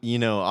 I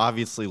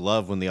obviously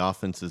love when the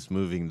offense is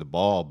moving the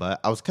ball,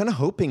 but I was kind of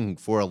hoping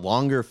for a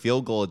longer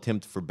field goal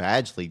attempt for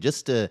Badgley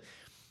just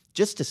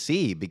to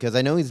see, because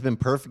I know he's been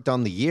perfect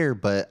on the year,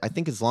 but I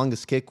think his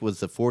longest kick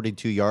was a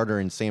 42-yarder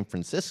in San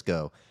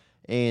Francisco.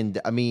 And,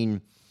 I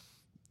mean,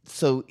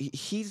 so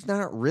he's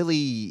not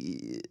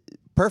really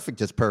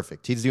perfect is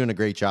perfect. He's doing a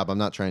great job. I'm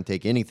not trying to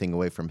take anything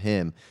away from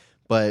him.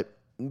 But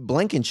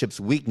Blankenship's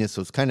weakness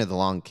was kind of the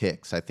long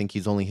kicks. I think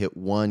he's only hit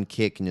 1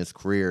 kick in his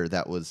career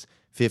that was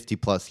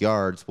 50-plus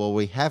yards. Well,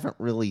 we haven't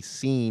really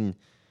seen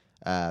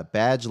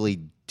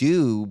Badgley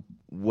do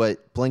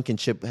what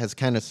Blankenship has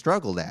kind of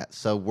struggled at.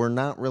 So we're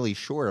not really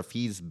sure if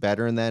he's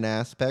better in that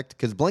aspect,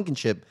 because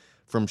Blankenship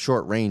from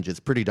short range is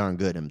pretty darn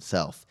good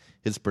himself.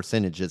 His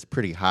percentage is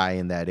pretty high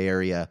in that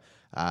area.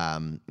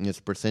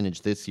 His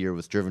percentage this year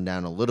was driven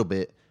down a little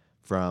bit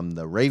from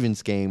the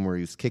Ravens game where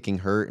he was kicking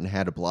hurt and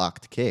had a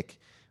blocked kick.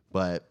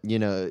 But,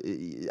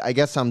 I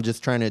guess I'm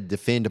just trying to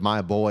defend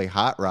my boy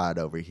Hot Rod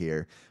over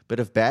here. But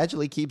if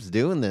Badgley keeps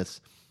doing this,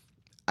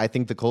 I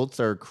think the Colts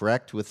are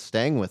correct with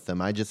staying with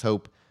them. I just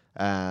hope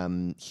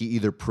he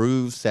either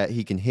proves that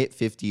he can hit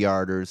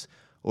 50-yarders,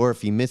 or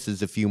if he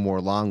misses a few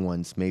more long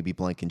ones, maybe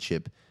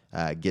Blankenship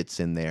gets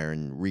in there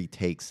and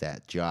retakes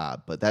that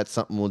job. But that's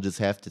something we'll just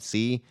have to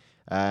see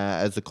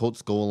as the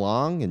Colts go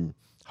along, and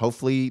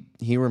hopefully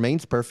he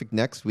remains perfect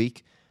next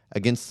week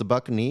against the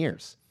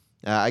Buccaneers.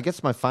 I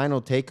guess my final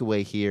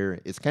takeaway here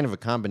is kind of a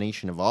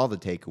combination of all the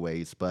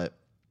takeaways, but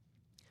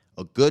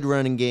a good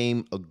running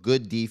game, a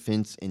good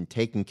defense, and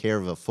taking care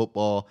of a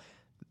football,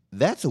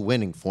 that's a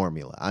winning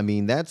formula. I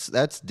mean, that's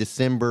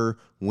December,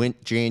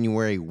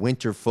 January,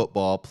 winter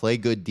football. Play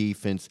good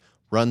defense,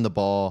 run the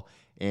ball,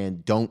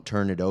 and don't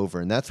turn it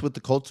over. And that's what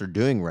the Colts are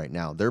doing right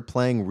now. They're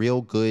playing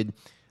real good.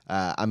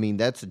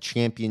 That's a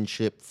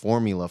championship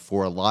formula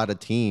for a lot of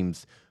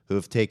teams who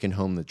have taken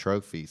home the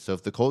trophy. So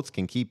if the Colts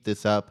can keep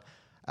this up,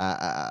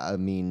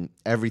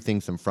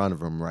 everything's in front of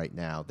them right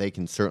now. They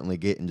can certainly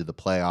get into the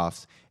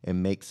playoffs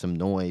and make some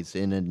noise.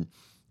 In a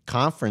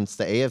conference,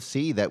 the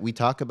AFC, that we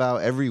talk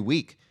about every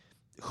week,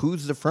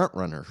 who's the front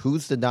runner?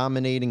 Who's the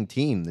dominating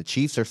team? The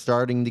Chiefs are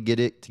starting to get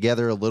it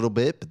together a little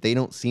bit, but they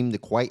don't seem to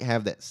quite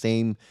have that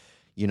same,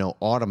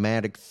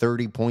 automatic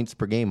 30 points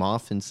per game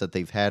offense that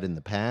they've had in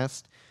the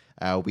past.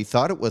 We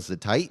thought it was the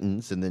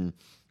Titans, and then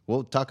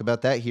we'll talk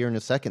about that here in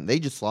a second. They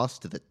just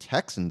lost to the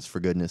Texans, for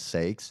goodness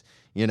sakes.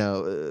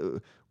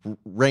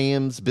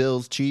 Rams,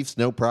 Bills, Chiefs,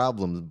 no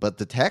problem. But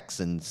the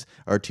Texans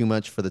are too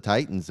much for the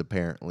Titans,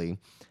 apparently.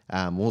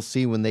 We'll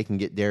see when they can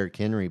get Derrick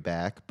Henry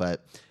back.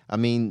 But,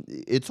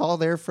 it's all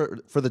there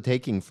for the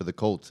taking for the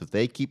Colts. If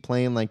they keep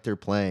playing like they're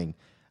playing,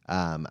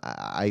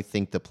 I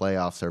think the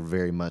playoffs are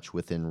very much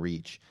within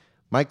reach.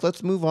 Mike,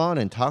 let's move on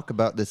and talk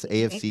about this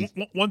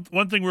AFC.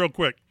 One thing real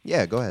quick.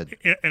 Yeah, go ahead.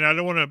 And I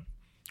don't want to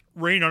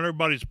rain on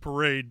everybody's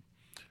parade,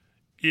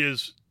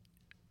 is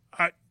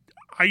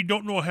I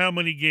don't know how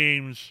many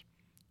games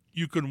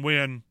you can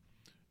win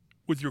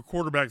with your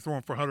quarterback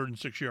throwing for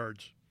 106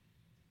 yards.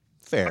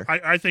 Fair.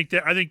 I think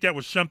that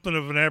was something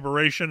of an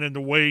aberration in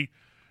the way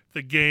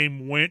the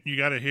game went. You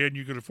got ahead and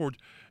you could afford.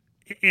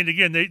 And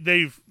again,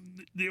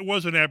 it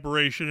was an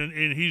aberration,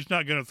 and he's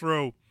not going to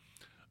throw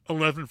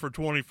 11 for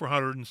 20 for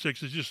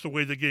 106. It's just the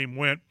way the game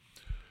went.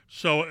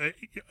 So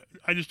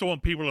I just don't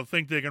want people to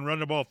think they can run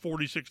the ball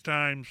 46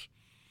 times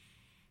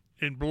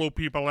and blow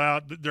people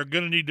out. They're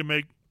going to need to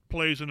make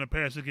plays in the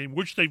passing game,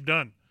 which they've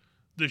done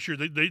this year.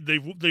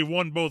 They've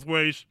won both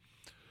ways.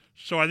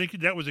 So I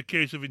think that was a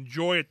case of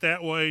enjoy it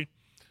that way.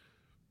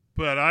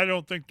 But I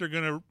don't think they're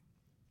going to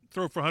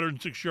throw for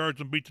 106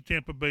 yards and beat the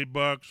Tampa Bay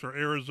Bucks or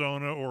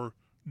Arizona or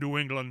New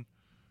England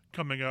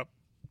coming up.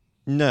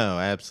 No,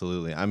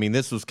 absolutely.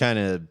 This was kind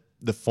of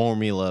the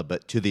formula,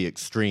 but to the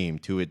extreme,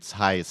 to its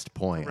highest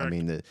point.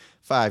 Correct. The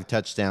 5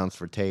 touchdowns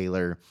for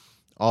Taylor,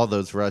 all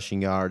those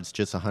rushing yards,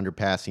 just 100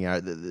 passing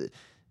yards.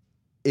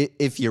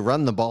 If you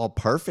run the ball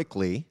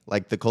perfectly,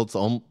 like the Colts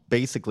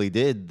basically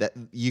did, that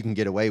you can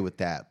get away with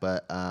that.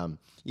 But,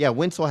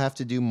 Wentz will have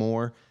to do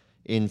more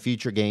in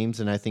future games,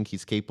 and I think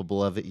he's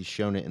capable of it. He's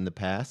shown it in the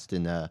past,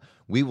 and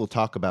we will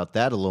talk about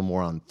that a little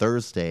more on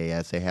Thursday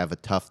as they have a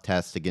tough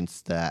test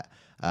against that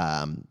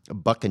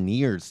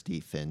Buccaneers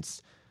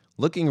defense.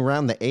 Looking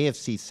around the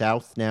AFC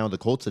South now, the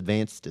Colts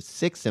advanced to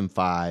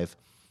 6-5,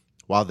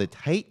 while the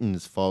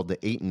Titans fall to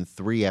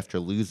 8-3 after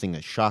losing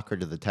a shocker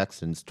to the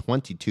Texans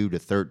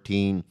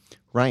 22-13.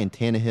 Ryan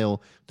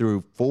Tannehill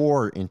threw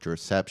 4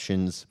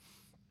 interceptions.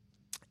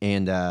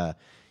 And, the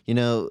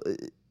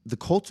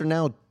Colts are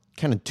now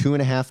kind of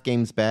 2.5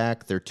 games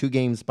back. They're 2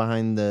 games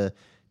behind the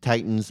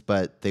Titans,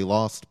 but they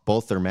lost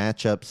both their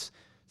matchups,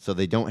 so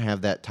they don't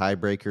have that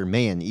tiebreaker.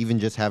 Man, even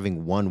just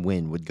having one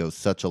win would go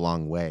such a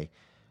long way.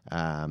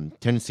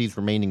 Tennessee's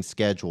remaining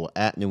schedule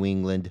at New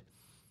England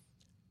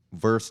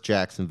versus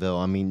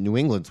Jacksonville. New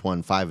England's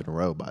won 5 in a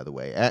row, by the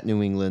way. At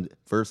New England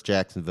versus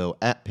Jacksonville,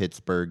 at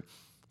Pittsburgh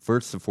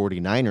versus the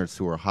 49ers,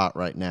 who are hot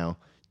right now,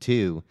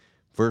 too,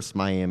 versus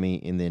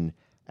Miami, and then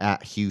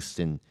at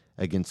Houston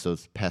against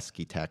those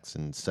pesky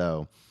Texans.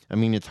 So,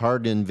 it's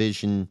hard to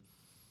envision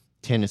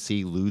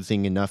Tennessee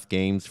losing enough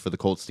games for the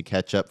Colts to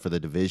catch up for the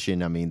division.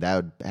 That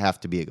would have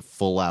to be a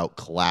full-out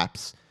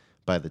collapse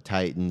by the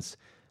Titans.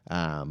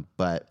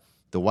 But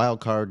the wild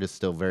card is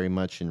still very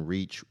much in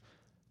reach.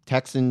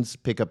 Texans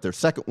pick up their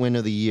second win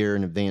of the year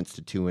and advance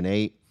to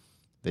 2-8.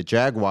 The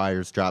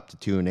Jaguars dropped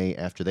to 2-8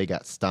 after they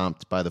got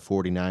stomped by the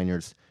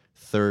 49ers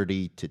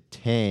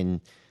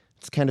 30-10.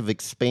 Let's kind of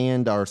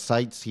expand our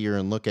sights here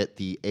and look at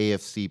the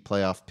AFC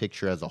playoff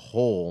picture as a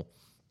whole.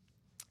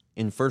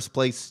 In first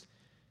place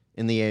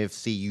in the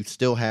AFC, you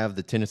still have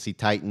the Tennessee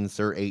Titans.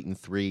 They're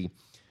 8-3.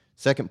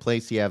 Second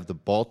place, you have the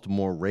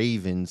Baltimore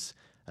Ravens.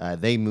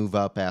 They move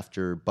up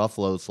after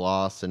Buffalo's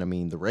loss.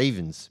 And, the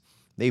Ravens,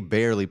 they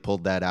barely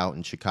pulled that out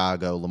in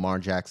Chicago. Lamar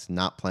Jackson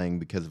not playing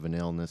because of an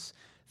illness.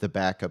 The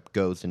backup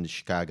goes into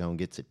Chicago and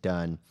gets it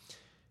done.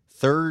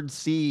 Third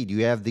seed,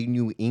 you have the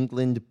New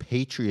England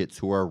Patriots,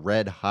 who are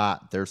red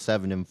hot. They're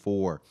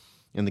 7-4.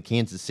 And the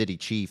Kansas City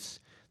Chiefs,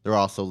 They're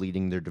also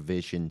leading their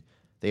division.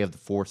 They have the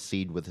 4th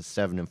seed with a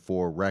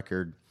 7-4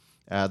 record.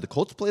 The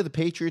Colts play the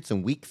Patriots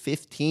in Week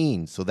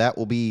 15, so that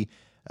will be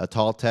a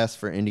tall test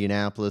for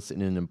Indianapolis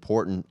in an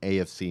important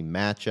AFC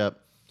matchup.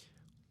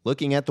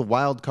 Looking at the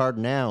wild card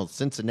now,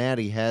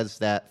 Cincinnati has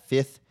that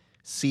 5th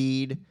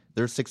seed.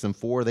 They're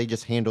 6-4. They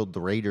just handled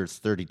the Raiders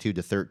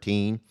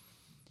 32-13.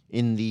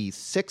 In the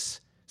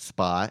 6th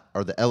spot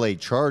are the LA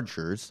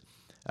Chargers.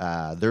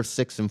 They're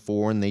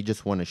 6-4, and they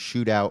just won a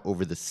shootout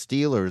over the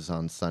Steelers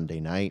on Sunday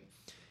night.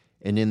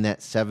 And in that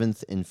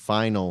 7th and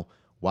final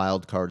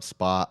wild card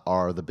spot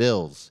are the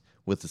Bills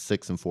with a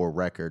 6-4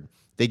 record.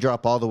 They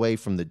drop all the way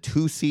from the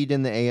 2 seed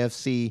in the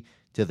AFC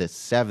to the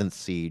 7th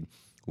seed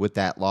with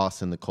that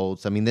loss in the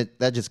Colts. I mean,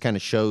 that just kind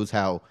of shows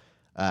how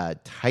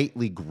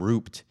tightly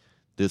grouped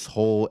this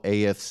whole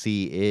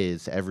AFC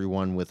is,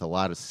 everyone with a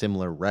lot of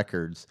similar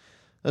records.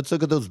 Let's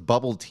look at those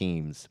bubble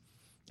teams.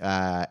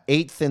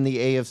 8th in the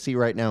AFC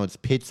right now, it's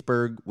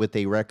Pittsburgh with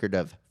a record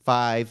of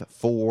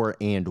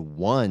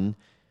 5-4-1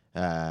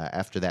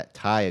 after that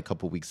tie a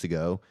couple weeks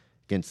ago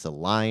against the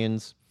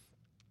Lions.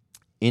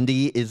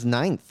 Indy is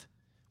 9th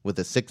with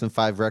a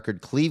 6-5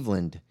 record.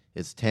 Cleveland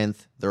is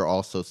 10th. They're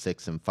also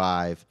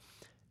 6-5.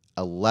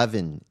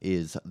 11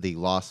 is the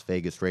Las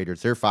Vegas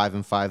Raiders. They're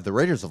 5-5. The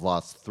Raiders have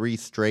lost 3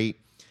 straight,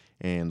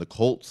 and the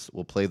Colts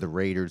will play the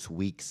Raiders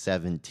Week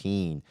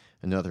 17.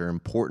 Another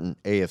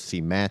important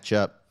AFC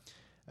matchup.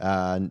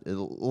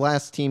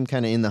 Last team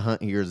kind of in the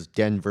hunt here is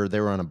Denver.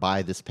 They were on a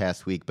bye this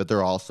past week, but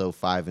they're also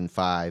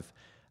 5-5,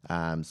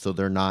 so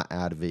they're not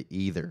out of it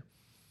either.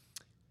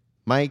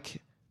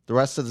 Mike, the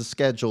rest of the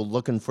schedule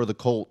looking for the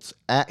Colts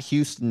at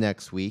Houston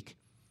next week,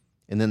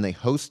 and then they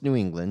host New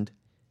England,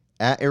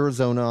 at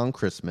Arizona on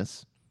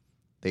Christmas,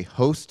 they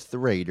host the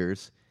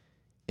Raiders,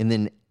 and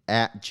then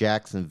at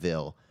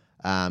Jacksonville.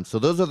 So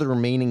those are the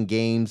remaining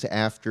games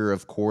after,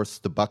 of course,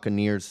 the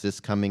Buccaneers this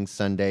coming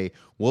Sunday.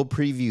 We'll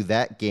preview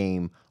that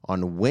game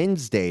on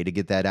Wednesday to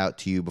get that out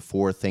to you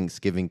before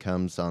Thanksgiving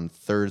comes on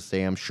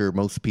Thursday. I'm sure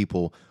most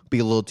people will be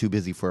a little too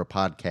busy for a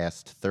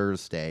podcast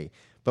Thursday.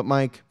 But,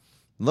 Mike,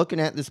 looking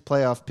at this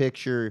playoff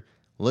picture,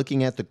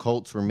 looking at the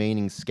Colts'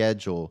 remaining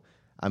schedule,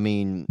 I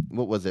mean,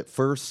 what was it?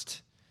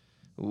 First,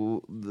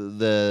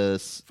 the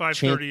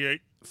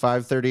 538.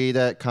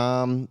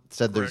 538.com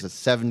said Correct. There's a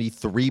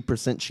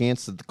 73%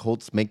 chance that the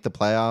Colts make the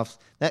playoffs.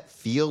 That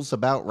feels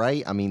about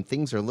right. I mean,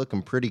 things are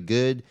looking pretty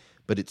good,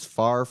 but it's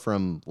far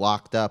from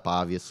locked up,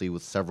 obviously,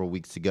 with several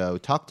weeks to go.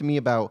 Talk to me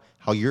about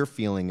how you're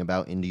feeling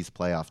about Indy's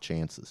playoff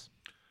chances.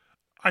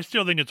 I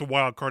still think it's a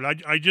wild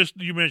card.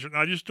 You mentioned,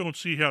 I just don't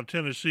see how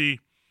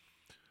Tennessee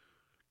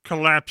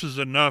collapses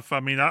enough. I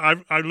mean,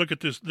 I look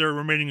at their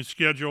remaining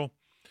schedule.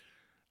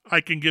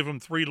 I can give them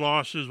 3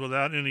 losses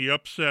without any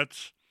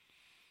upsets.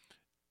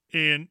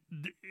 And,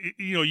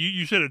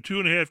 you said a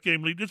 2.5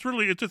 game lead. It's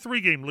a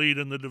 3-game lead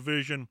in the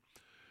division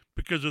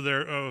because of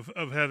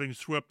of having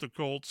swept the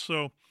Colts.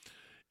 So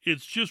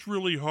it's just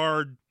really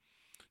hard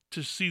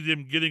to see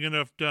them getting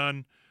enough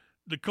done.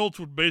 The Colts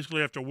would basically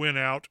have to win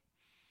out.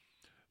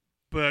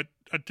 But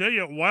I tell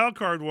you, wild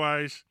card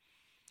wise,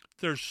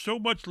 there's so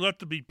much left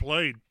to be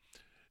played.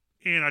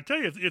 And I tell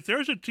you, if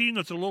there's a team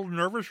that's a little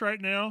nervous right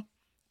now,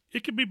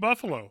 it could be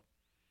Buffalo.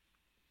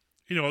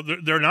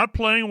 They're not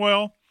playing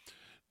well.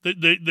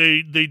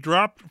 They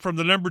dropped from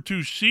the number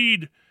 2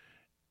 seed,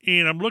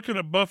 and I'm looking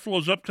at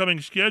Buffalo's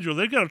upcoming schedule.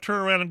 They've got to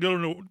turn around and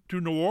go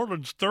to New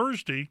Orleans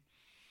Thursday.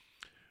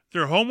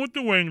 They're home with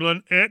New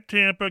England, at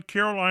Tampa,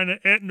 Carolina,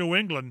 at New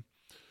England.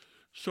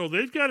 So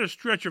they've got a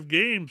stretch of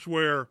games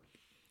where,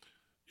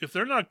 if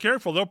they're not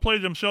careful, they'll play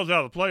themselves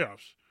out of the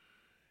playoffs.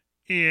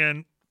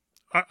 And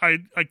I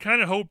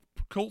kind of hope,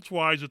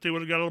 Colts-wise, that they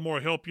would have got a little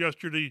more help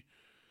yesterday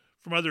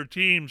from other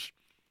teams.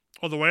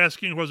 Although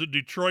asking, was it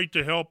Detroit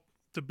to help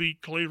to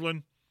beat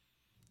Cleveland?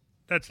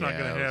 That's not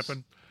going to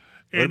happen.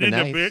 And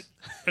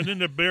then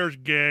the Bears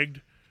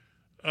gagged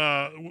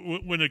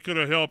when they could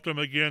have helped them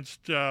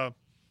against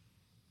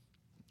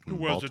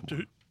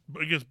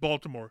against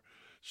Baltimore.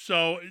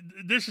 So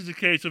this is a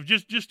case of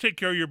just take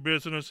care of your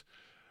business.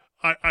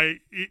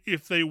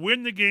 If they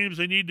win the games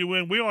they need to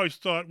win, we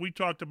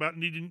talked about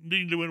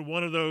needing to win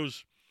one of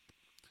those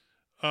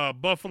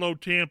Buffalo,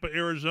 Tampa,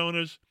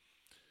 Arizonas.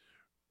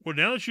 Well,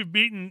 now that you've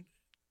beaten,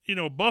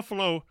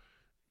 Buffalo,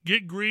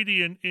 get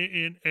greedy and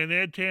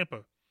add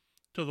Tampa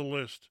to the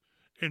list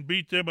and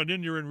beat them, and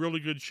then you're in really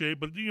good shape.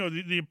 But,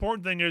 the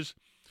important thing is,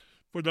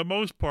 for the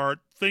most part,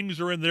 things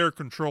are in their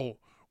control.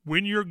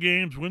 Win your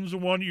games, wins the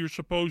one you're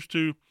supposed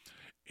to,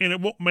 and it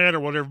won't matter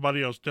what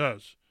everybody else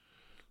does.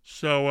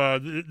 So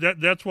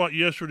that's what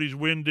yesterday's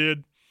win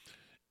did.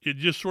 It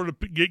just sort of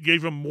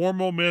gave them more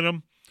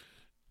momentum,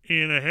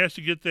 and it has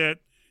to get that.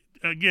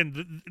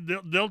 Again,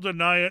 they'll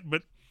deny it,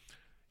 but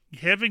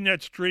having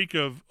that streak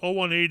of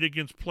 0-8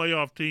 against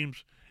playoff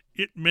teams,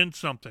 it meant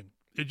something.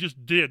 It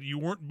just did. You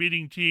weren't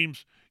beating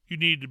teams you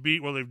need to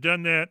beat. Well, they've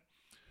done that.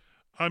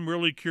 I'm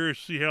really curious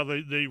to see how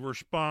they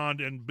respond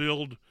and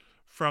build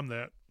from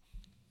that.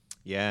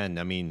 Yeah, and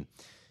I mean,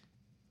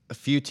 a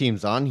few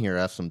teams on here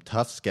have some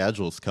tough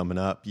schedules coming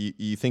up.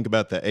 You think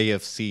about the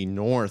AFC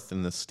North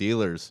and the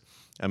Steelers.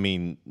 I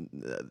mean,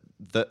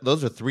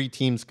 those are three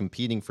teams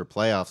competing for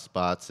playoff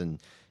spots, and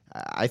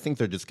I think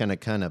they're just going to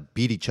kind of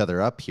beat each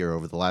other up here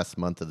over the last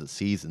month of the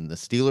season. The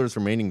Steelers'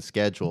 remaining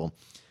schedule,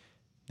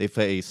 they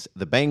face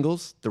the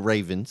Bengals, the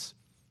Ravens,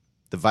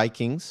 the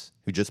Vikings,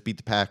 who just beat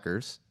the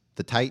Packers,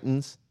 the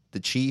Titans, the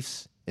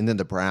Chiefs, and then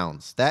the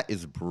Browns. That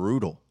is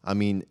brutal. I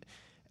mean,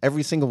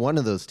 every single one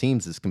of those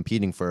teams is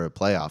competing for a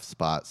playoff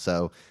spot.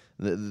 So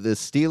the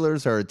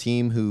Steelers are a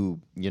team who,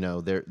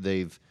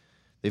 they've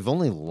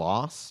only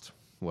lost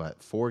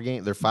 4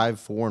 games. They're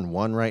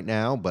 5-4-1 right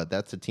now, but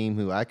that's a team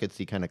who I could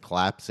see kind of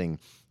collapsing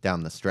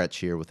down the stretch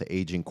here with the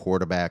aging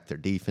quarterback. Their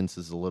defense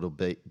is a little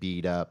bit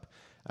beat up.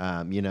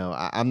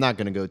 I'm not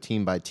going to go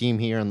team by team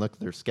here and look at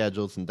their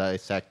schedules and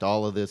dissect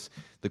all of this.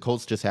 The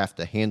Colts just have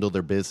to handle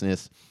their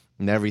business,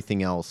 and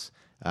everything else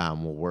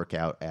will work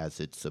out as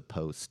it's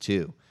supposed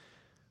to.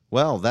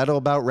 Well, that'll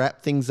about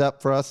wrap things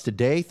up for us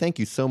today. Thank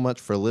you so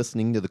much for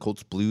listening to the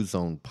Colts Blue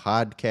Zone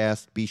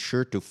podcast. Be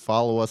sure to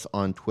follow us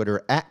on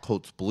Twitter at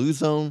Colts Blue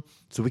Zone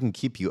so we can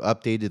keep you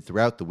updated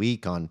throughout the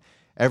week on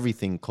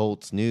everything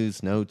Colts,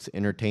 news, notes,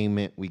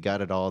 entertainment. We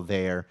got it all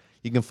there.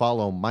 You can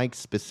follow Mike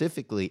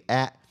specifically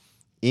at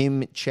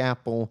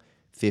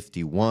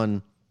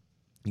mchapel51.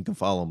 You can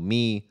follow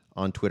me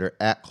on Twitter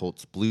at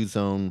Colts Blue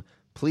Zone.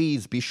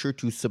 Please be sure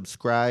to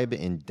subscribe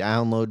and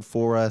download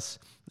for us.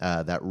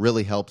 That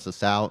really helps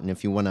us out. And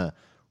if you want to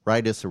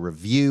write us a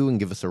review and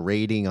give us a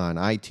rating on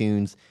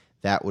iTunes,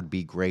 that would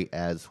be great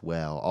as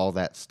well. All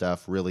that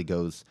stuff really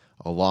goes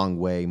a long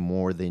way,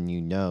 more than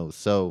you know.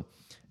 So,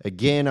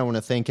 again, I want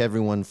to thank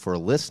everyone for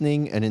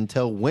listening. And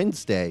until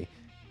Wednesday,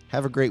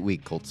 have a great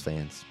week, Colts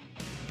fans.